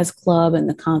jazz club and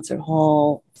the concert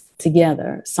hall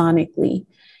together sonically.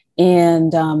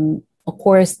 And of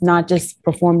course, not just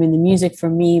performing the music for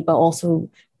me, but also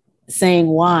saying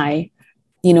why.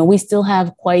 We still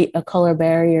have quite a color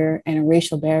barrier and a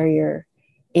racial barrier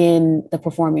in the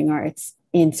performing arts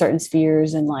in certain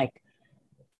spheres. And I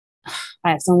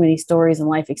have so many stories and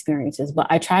life experiences, but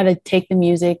I try to take the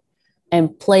music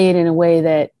and play it in a way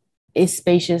that is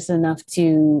spacious enough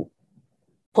to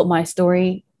put my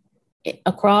story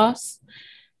across.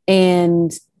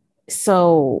 And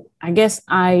so I guess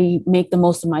I make the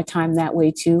most of my time that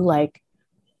way too. Like,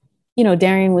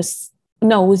 Darian was,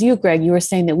 no, it was you, Greg. You were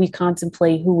saying that we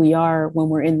contemplate who we are when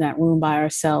we're in that room by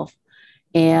ourselves.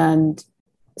 And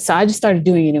so I just started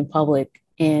doing it in public.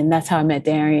 And that's how I met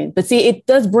Darian. But see, it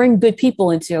does bring good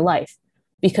people into your life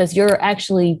because you're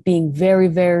actually being very,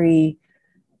 very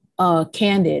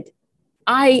candid.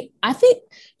 I think,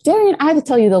 Darian, I have to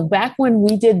tell you though, back when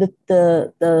we did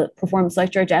the performance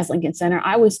lecture at Jazz Lincoln Center,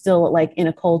 I was still like in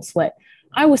a cold sweat.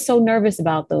 I was so nervous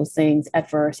about those things at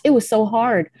first. It was so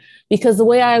hard because the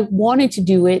way I wanted to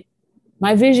do it,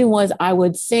 my vision was I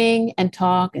would sing and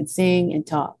talk and sing and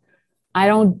talk. I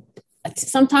don't,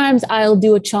 sometimes I'll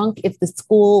do a chunk if the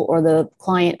school or the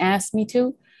client asks me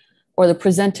to, or the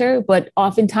presenter, but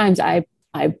oftentimes I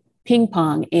ping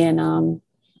pong and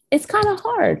it's kind of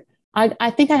hard.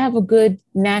 I think I have a good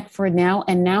knack for it now.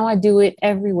 And now I do it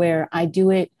everywhere. I do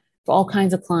it for all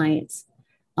kinds of clients.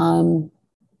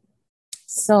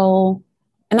 So,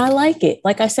 and I like it.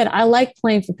 Like I said, I like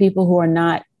playing for people who are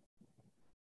not,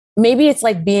 maybe it's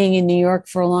like being in New York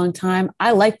for a long time.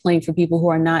 I like playing for people who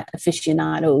are not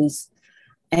aficionados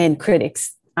and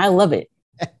critics. I love it.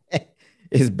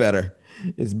 It's better.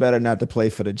 It's better not to play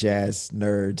for the jazz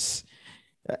nerds.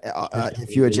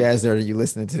 If you're a jazz nerd and you're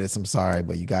listening to this, I'm sorry,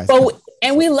 but you guys.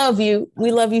 And we love you.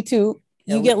 We love you too.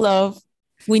 You get love.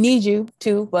 We need you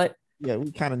too, but yeah,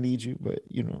 we kind of need you, but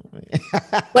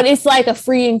but it's like a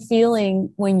freeing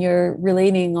feeling when you're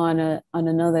relating on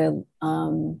another.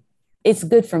 It's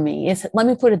good for me. Let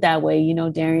me put it that way,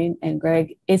 Darian and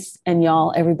Greg, and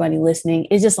y'all, everybody listening.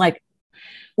 It's just like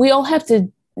we all have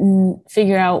to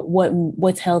figure out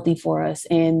what's healthy for us,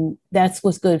 and that's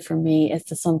what's good for me, is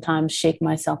to sometimes shake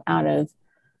myself out of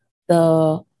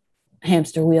the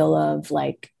hamster wheel of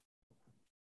like,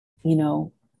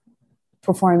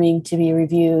 performing to be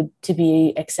reviewed, to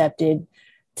be accepted,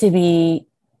 to be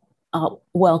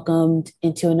welcomed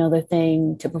into another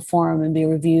thing, to perform and be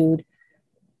reviewed.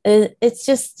 It's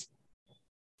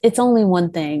only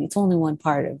one thing. It's only one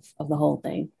part of the whole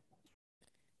thing.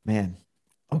 Man,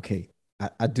 okay.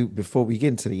 I do, before we get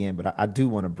into the end, but I do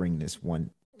want to bring this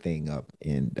one thing up,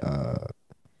 and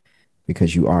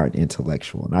because you are an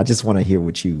intellectual, and I just want to hear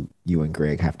what you and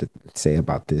Greg have to say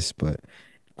about this. But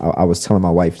I was telling my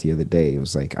wife the other day, it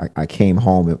was like I came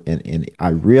home and I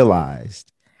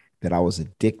realized that I was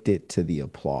addicted to the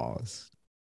applause.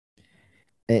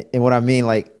 And what I mean,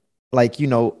 like,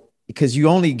 because you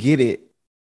only get it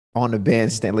on the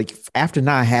bandstand, like after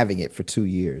not having it for 2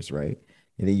 years, right?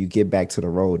 And then you get back to the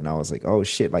road, and I was like, oh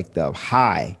shit, like the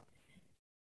high.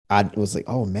 I was like,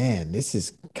 oh man, this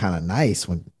is kind of nice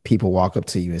when people walk up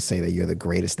to you and say that you're the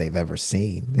greatest they've ever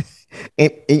seen.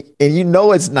 and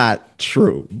it's not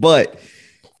true, but,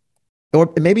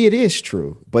 or maybe it is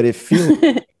true, but it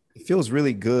feels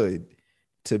really good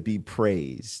to be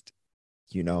praised,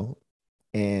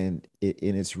 and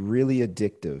it's really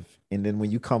addictive. And then when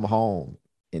you come home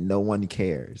and no one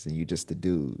cares, and you just the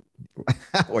dude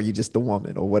or you just the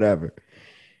woman or whatever.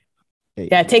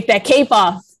 Yeah, take that cape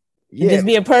off. Yeah, just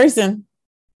be a person.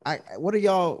 Do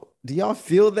y'all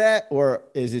feel that, or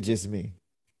is it just me?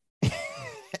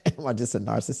 Am I just a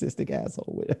narcissistic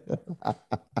asshole?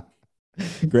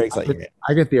 Greg's like,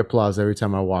 I get the applause every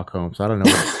time I walk home, so I don't know.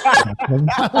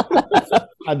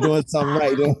 I'm doing something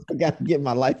right. I got to get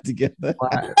my life together.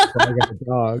 I got the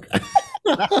dog.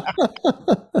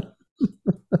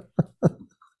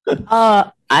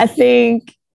 I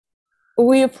think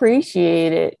we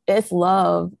appreciate it. It's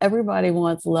love. Everybody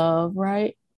wants love,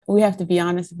 right? We have to be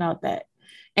honest about that.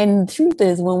 And the truth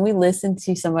is, when we listen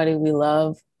to somebody we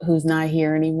love who's not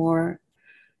here anymore,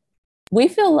 we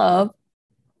feel love.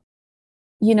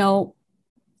 You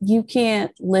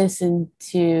can't listen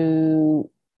to,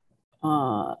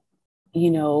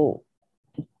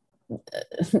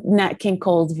 Nat King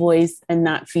Cole's voice and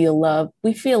not feel love.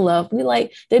 We feel love. There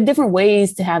are different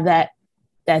ways to have that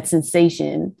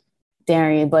sensation,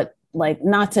 Darian, but like,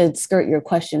 not to skirt your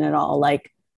question at all.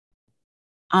 Like,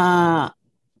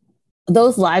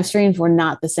 those live streams were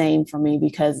not the same for me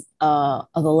because of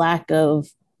the lack of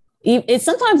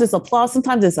sometimes it's applause,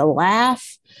 sometimes it's a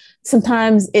laugh,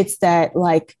 sometimes it's that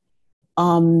like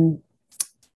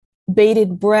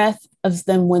bated breath of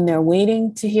them when they're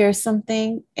waiting to hear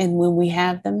something, and when we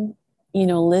have them,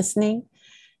 listening.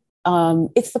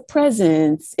 It's the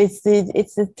presence, it's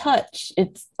the touch.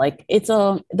 It's like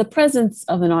the presence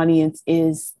of an audience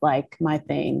is like my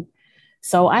thing.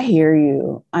 So I hear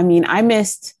you. I mean, I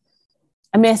missed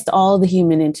all the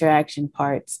human interaction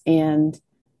parts, and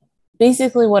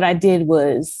basically what I did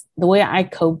was, the way I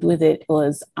coped with it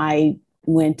was I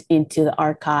went into the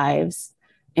archives,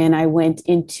 and I went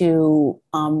into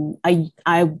I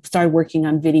started working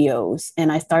on videos,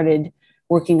 and I started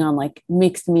working on like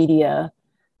mixed media,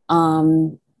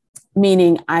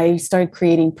 meaning I started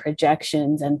creating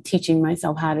projections and teaching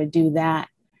myself how to do that,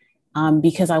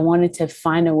 because I wanted to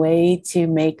find a way to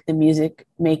make the music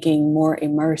making more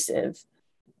immersive.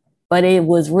 But it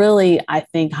was really, I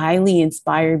think, highly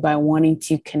inspired by wanting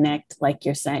to connect, like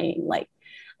you're saying, like,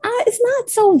 it's not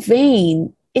so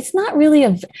vain. It's not really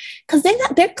because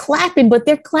they're clapping, but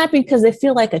they're clapping because they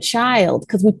feel like a child,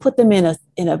 because we put them in a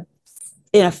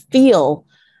feel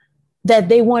that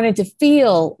they wanted to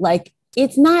feel. Like,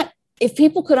 it's not, if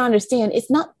people could understand,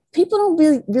 it's not, people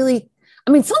don't really,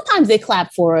 I mean, sometimes they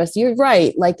clap for us. You're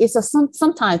right. Like, it's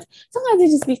sometimes they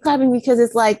just be clapping because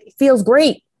it's like, it feels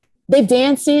great. They're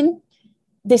dancing,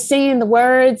 they're saying the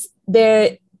words,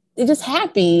 they're just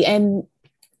happy. And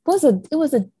it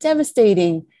was a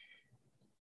devastating,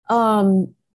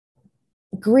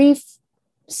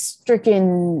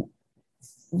 grief-stricken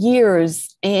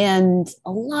years, and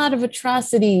a lot of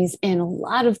atrocities, and a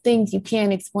lot of things you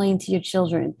can't explain to your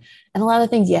children, and a lot of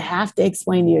things you have to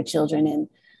explain to your children, and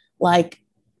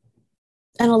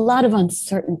a lot of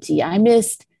uncertainty. I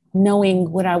missed knowing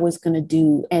what I was going to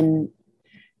do, and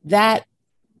that,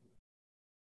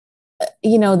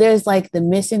 there's like the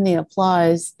mission, the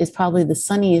applause is probably the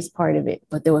sunniest part of it,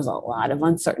 but there was a lot of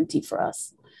uncertainty for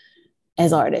us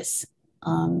as artists.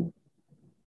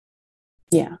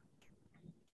 Yeah.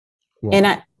 Wow.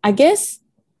 And I guess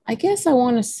I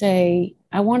want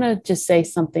to just say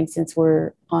something, since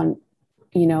we're on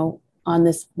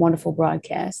this wonderful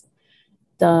broadcast,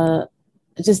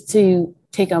 just to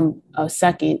take a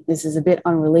second, this is a bit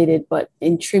unrelated, but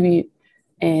in tribute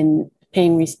and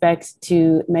paying respects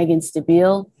to Megan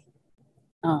Stabile,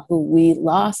 who we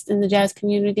lost in the jazz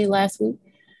community last week.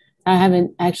 I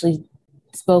haven't actually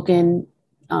spoken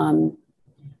on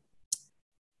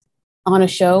a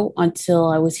show until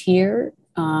I was here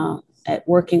at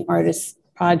Working Artists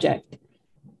Project,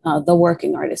 the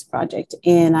Working Artists Project.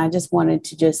 And I just wanted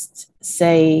to just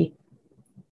say,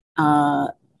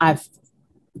 I've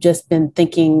just been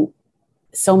thinking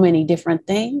so many different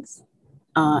things,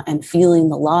 and feeling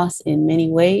the loss in many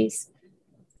ways.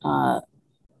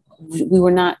 We were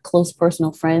not close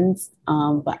personal friends,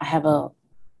 but I have a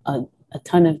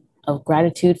ton of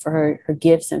gratitude for her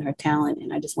gifts and her talent.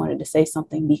 And I just wanted to say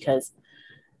something because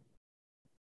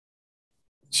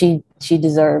she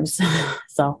deserves.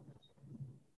 So.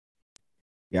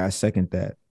 Yeah, I second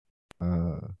that.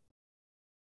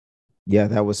 Yeah,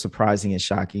 that was surprising and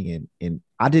shocking. And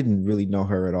I didn't really know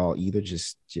her at all either,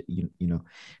 just,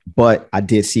 but I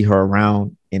did see her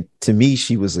around. And to me,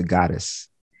 she was a goddess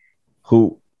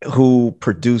who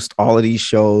produced all of these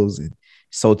shows, and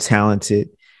so talented.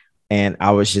 And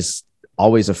I was just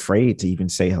always afraid to even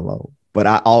say hello. But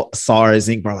I saw her as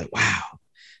Ink Bar, like, wow,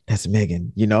 that's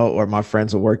Megan, or my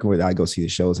friends were working with, I go see the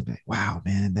shows and be like, wow,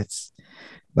 man, that's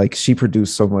like, she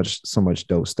produced so much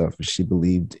dope stuff. She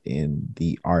believed in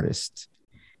the artist,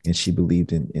 and she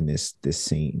believed in this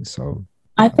scene. So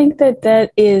I think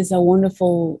that is a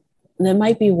wonderful, that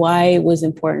might be why it was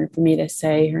important for me to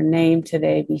say her name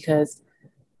today, because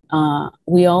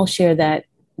we all share that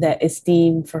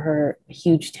esteem for her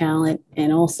huge talent.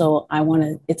 And also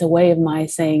it's a way of my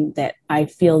saying that I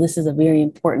feel this is a very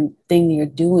important thing you're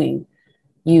doing,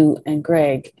 you and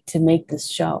Greg, to make this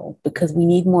show, because we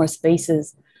need more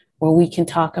spaces where we can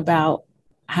talk about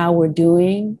how we're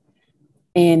doing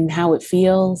and how it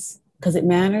feels, because it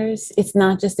matters. It's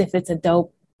not just if it's a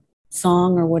dope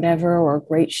song or whatever, or a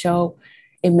great show.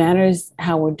 It matters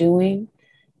how we're doing.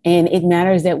 And it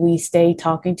matters that we stay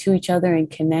talking to each other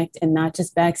and connect, and not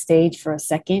just backstage for a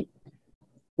second.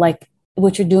 Like,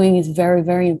 what you're doing is very,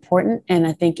 very important. And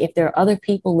I think if there are other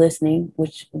people listening,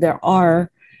 which there are,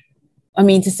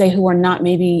 to say, who are not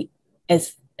maybe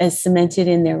as cemented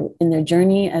in their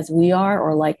journey as we are,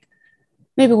 or like,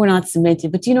 maybe we're not cemented,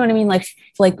 but you know what I mean? Like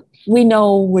we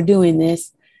know we're doing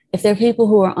this. If there are people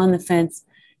who are on the fence,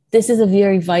 this is a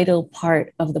very vital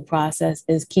part of the process,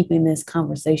 is keeping this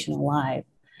conversation alive.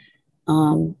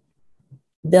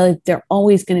 There are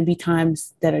always going to be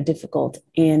times that are difficult.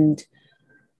 And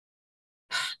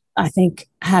I think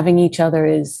having each other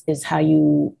is how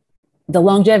the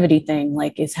longevity thing,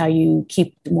 like, is how you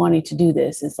keep wanting to do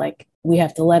this. It's like, we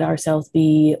have to let ourselves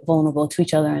be vulnerable to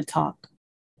each other and talk.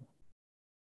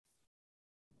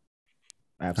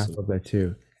 Absolutely. I love that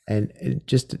too. And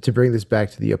just to bring this back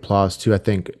to the applause too, I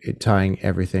think tying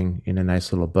everything in a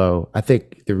nice little bow, I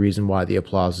think the reason why the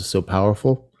applause is so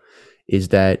powerful is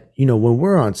that, when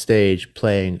we're on stage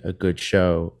playing a good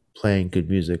show, playing good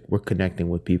music, we're connecting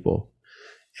with people.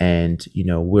 And,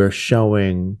 we're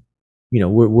showing,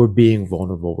 we're being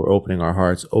vulnerable. We're opening our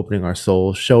hearts, opening our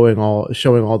souls, showing all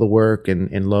the work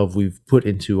and love we've put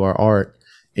into our art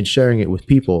and sharing it with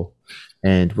people.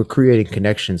 And we're creating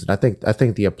connections. And I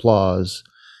think the applause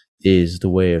is the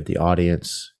way of the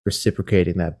audience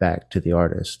reciprocating that back to the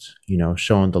artist,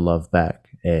 showing the love back.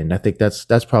 And I think that's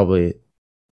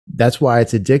why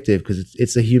it's addictive, because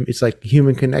it's like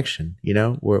human connection.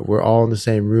 We're all in the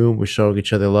same room, we're showing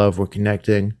each other love, we're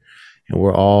connecting, and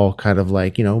we're all kind of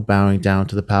like, bowing down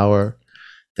to the power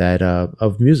that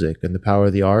of music and the power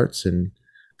of the arts and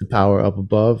the power up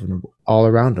above and all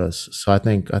around us. So I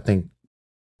think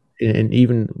and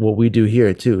even what we do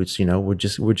here too, it's,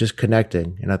 we're just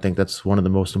connecting. And I think that's one of the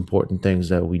most important things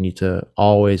that we need to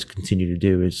always continue to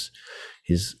do is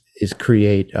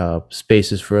create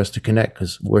spaces for us to connect,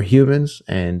 because we're humans.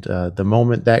 And the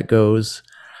moment that goes,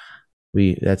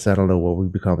 I don't know what we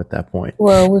become at that point.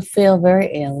 Well, we feel very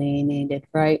alienated,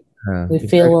 right? We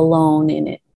feel alone in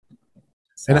it.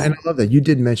 So. And I love that you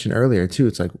did mention earlier too.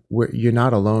 It's like you're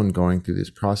not alone going through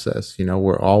this process.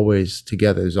 We're always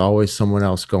together. There's always someone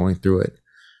else going through it.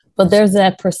 But there's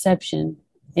that perception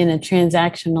in a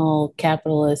transactional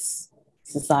capitalist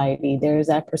society. There's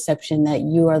that perception that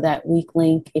you are that weak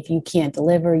link. If you can't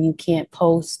deliver, you can't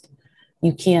post,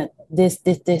 you can't this.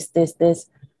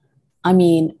 I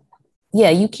mean, yeah,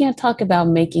 you can't talk about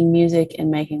making music and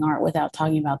making art without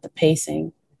talking about the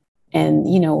pacing. And,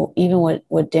 even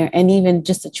what Darren, and even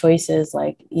just the choices,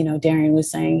 like, Darren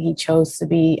was saying, he chose to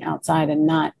be outside and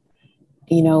not,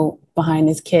 behind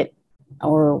his kit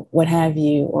or what have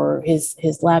you, or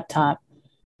his laptop.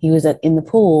 He was in the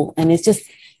pool. And it's just,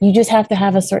 you just have to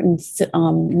have a certain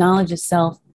knowledge of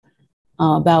self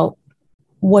about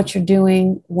what you're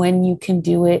doing, when you can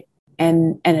do it,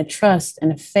 and a trust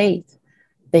and a faith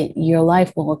that your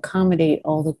life will accommodate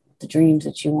all the dreams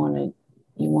that you want to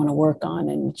work on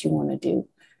and what you want to do.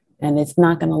 And it's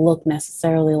not going to look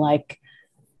necessarily like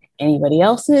anybody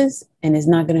else's, and it's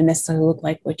not going to necessarily look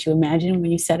like what you imagine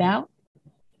when you set out.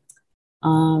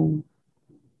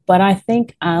 But I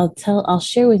think I'll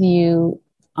share with you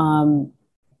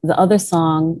the other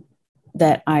song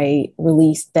that I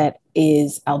released that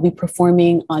I'll be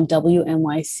performing on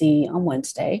WNYC on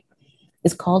Wednesday.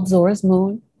 It's called Zora's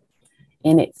Moon,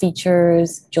 and it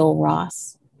features Joel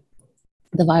Ross,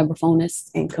 the vibraphonist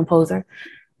and composer.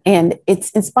 And it's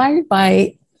inspired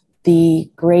by the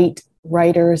great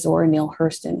writer Zora Neale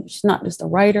Hurston. She's not just a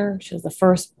writer, she was the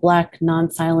first Black,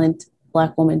 non-silent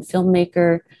Black woman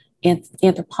filmmaker,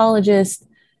 anthropologist.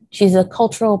 She's a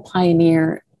cultural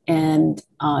pioneer, and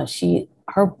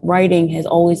her writing has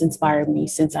always inspired me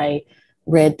since I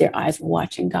read Their Eyes Were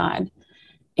Watching God.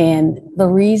 And the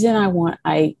reason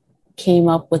I came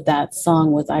up with that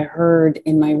song was I heard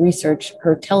in my research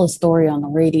her tell a story on the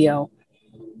radio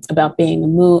about being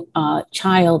a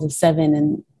child of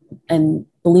 7 and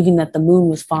believing that the moon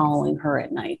was following her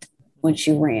at night when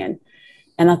she ran.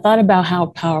 And I thought about how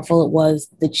powerful it was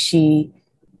that she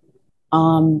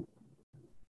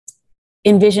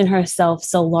envisioned herself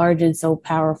so large and so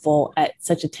powerful at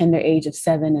such a tender age of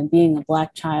 7, and being a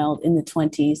Black child in the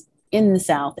 20s in the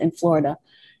South, in Florida,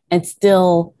 and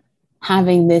still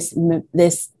having this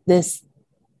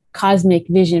cosmic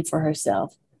vision for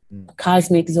herself,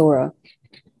 cosmic Zora.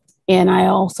 And I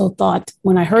also thought,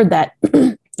 when I heard that,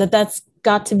 that's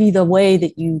got to be the way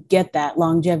that you get that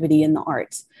longevity in the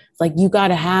arts. It's like, you got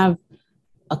to have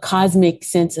a cosmic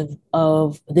sense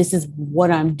of this is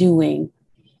what I'm doing.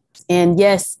 And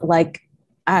yes, like,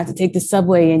 I have to take the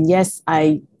subway, and yes,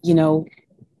 I,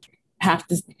 have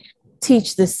to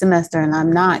teach this semester, and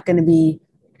I'm not going to be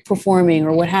performing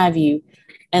or what have you,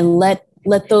 and let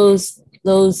those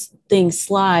things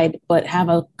slide, but have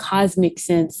a cosmic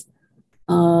sense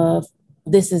of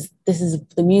this is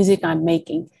the music I'm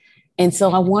making. And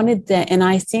so I wanted that, and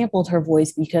I sampled her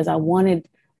voice because I wanted,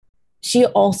 she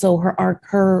also,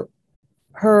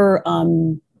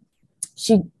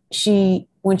 she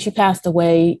when she passed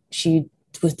away, she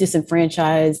was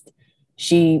disenfranchised.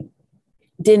 She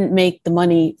didn't make the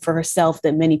money for herself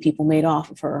that many people made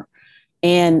off of her,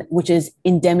 and which is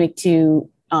endemic to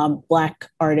Black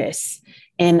artists.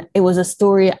 And it was a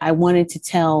story I wanted to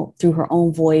tell through her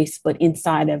own voice, but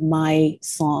inside of my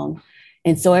song.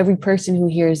 And so every person who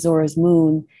hears Zora's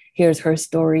Moon hears her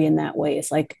story in that way.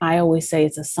 It's like, I always say,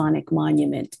 it's a sonic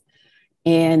monument.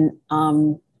 And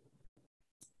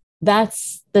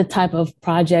that's the type of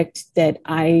project that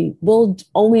you'll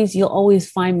always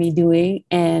find me doing.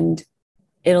 And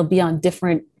it'll be on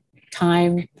different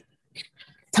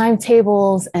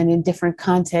timetables and in different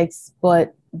contexts,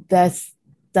 but that's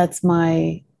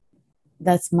my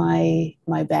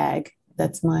bag.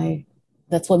 That's my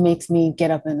That's what makes me get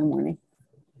up in the morning.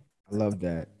 I love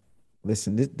that.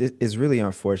 Listen, this is really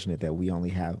unfortunate that we only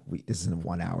have this is a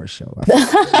 1 hour show.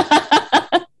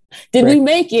 Did we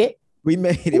make it? We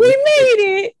made it. We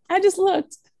made it. I just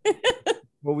looked.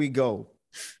 Before we go,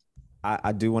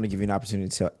 I do want to give you an opportunity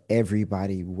to tell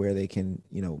everybody where they can,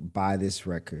 buy this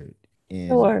record. And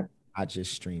Sure. I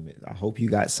just stream it. I hope you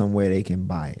got somewhere they can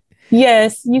buy it.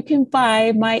 Yes, you can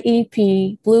buy my EP,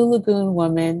 Blue Lagoon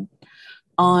Woman,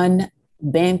 on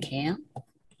Bandcamp.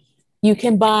 You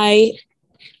can buy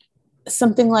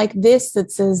something like this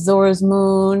that says Zora's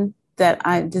Moon that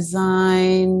I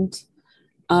designed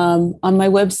on my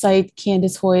website,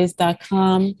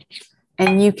 CandiceHoyes.com.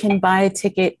 And you can buy a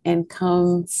ticket and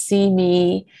come see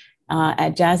me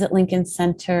at Jazz at Lincoln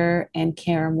Center and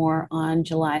Caramore on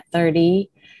July 30.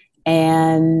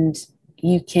 And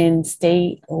you can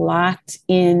stay locked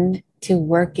in to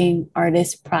Working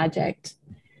Artist Project.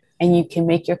 And you can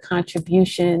make your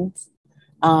contributions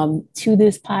to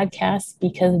this podcast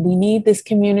because we need this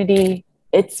community.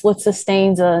 It's what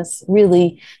sustains us,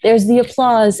 really. There's the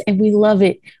applause and we love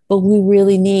it, but we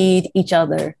really need each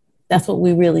other. That's what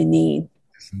we really need.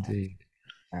 Yes, indeed.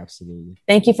 Absolutely.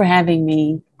 Thank you for having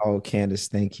me. Oh, Candice,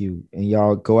 thank you. And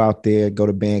y'all go out there, go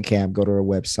to Bandcamp, go to her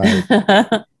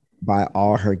website, buy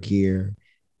all her gear.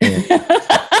 And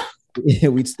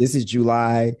this is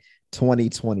July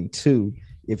 2022.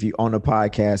 If you own a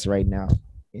podcast right now,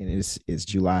 and it's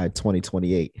July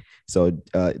 2028. So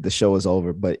the show is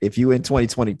over. But if you in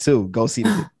 2022, go see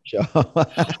the show.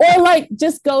 Or like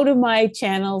just go to my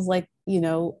channels like,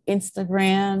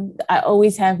 Instagram. I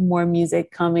always have more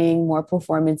music coming, more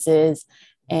performances.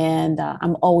 And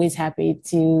I'm always happy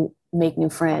to make new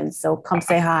friends. So come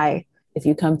say hi if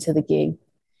you come to the gig.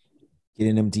 Get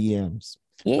in them DMs.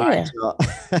 Yeah. All right,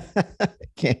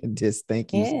 Candice,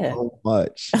 thank you so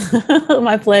much.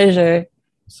 My pleasure.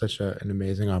 Such an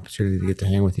amazing opportunity to get to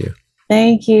hang with you.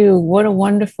 Thank you. What a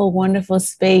wonderful, wonderful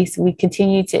space. We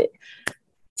continue to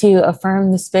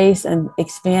affirm the space and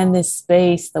expand this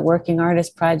space, the Working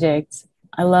Artist Project.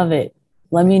 I love it.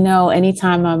 Let me know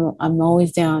anytime. I'm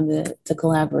always down to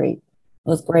collaborate. It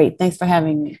was great. Thanks for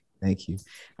having me. Thank you.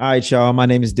 All right, y'all. My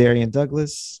name is Darian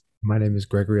Douglas. My name is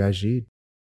Gregory Ajid.